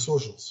on the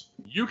socials?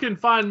 You can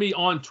find me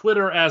on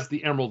Twitter as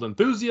the Emerald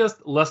Enthusiast.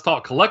 Let's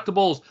talk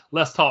collectibles.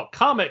 Let's talk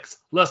comics.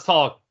 Let's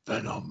talk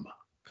Venom.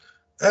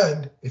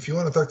 And if you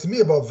want to talk to me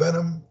about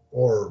Venom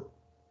or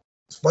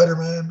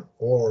Spider-Man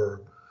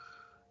or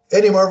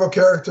any Marvel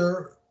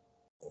character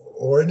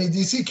or any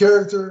DC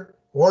character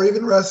or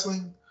even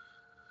wrestling,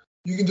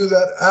 you can do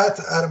that at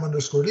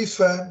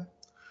Adam_LeafsFan.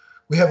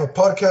 We have a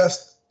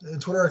podcast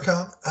Twitter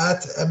account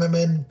at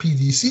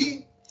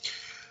MMNPDC.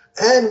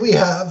 And we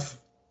have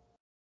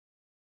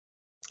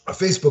a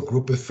Facebook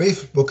group if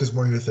Facebook is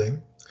more your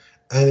thing.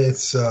 And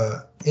it's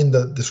in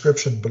the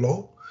description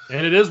below.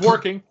 And it is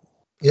working.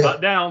 Yeah. Not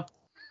down.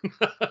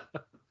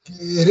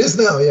 It is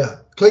now, yeah.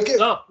 Click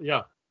it. Oh,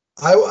 yeah.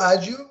 I will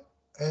add you,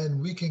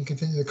 and we can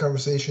continue the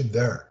conversation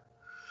there.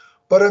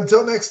 But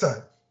until next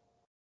time,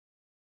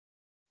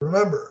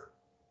 remember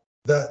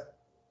that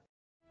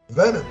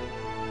Venom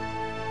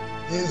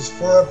is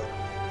forever.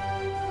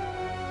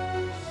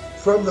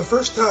 From the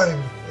first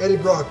time Eddie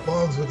Brock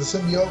bonds with the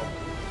symbiote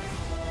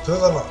to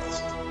the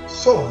last.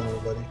 So long,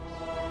 everybody.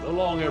 So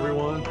long,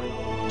 everyone.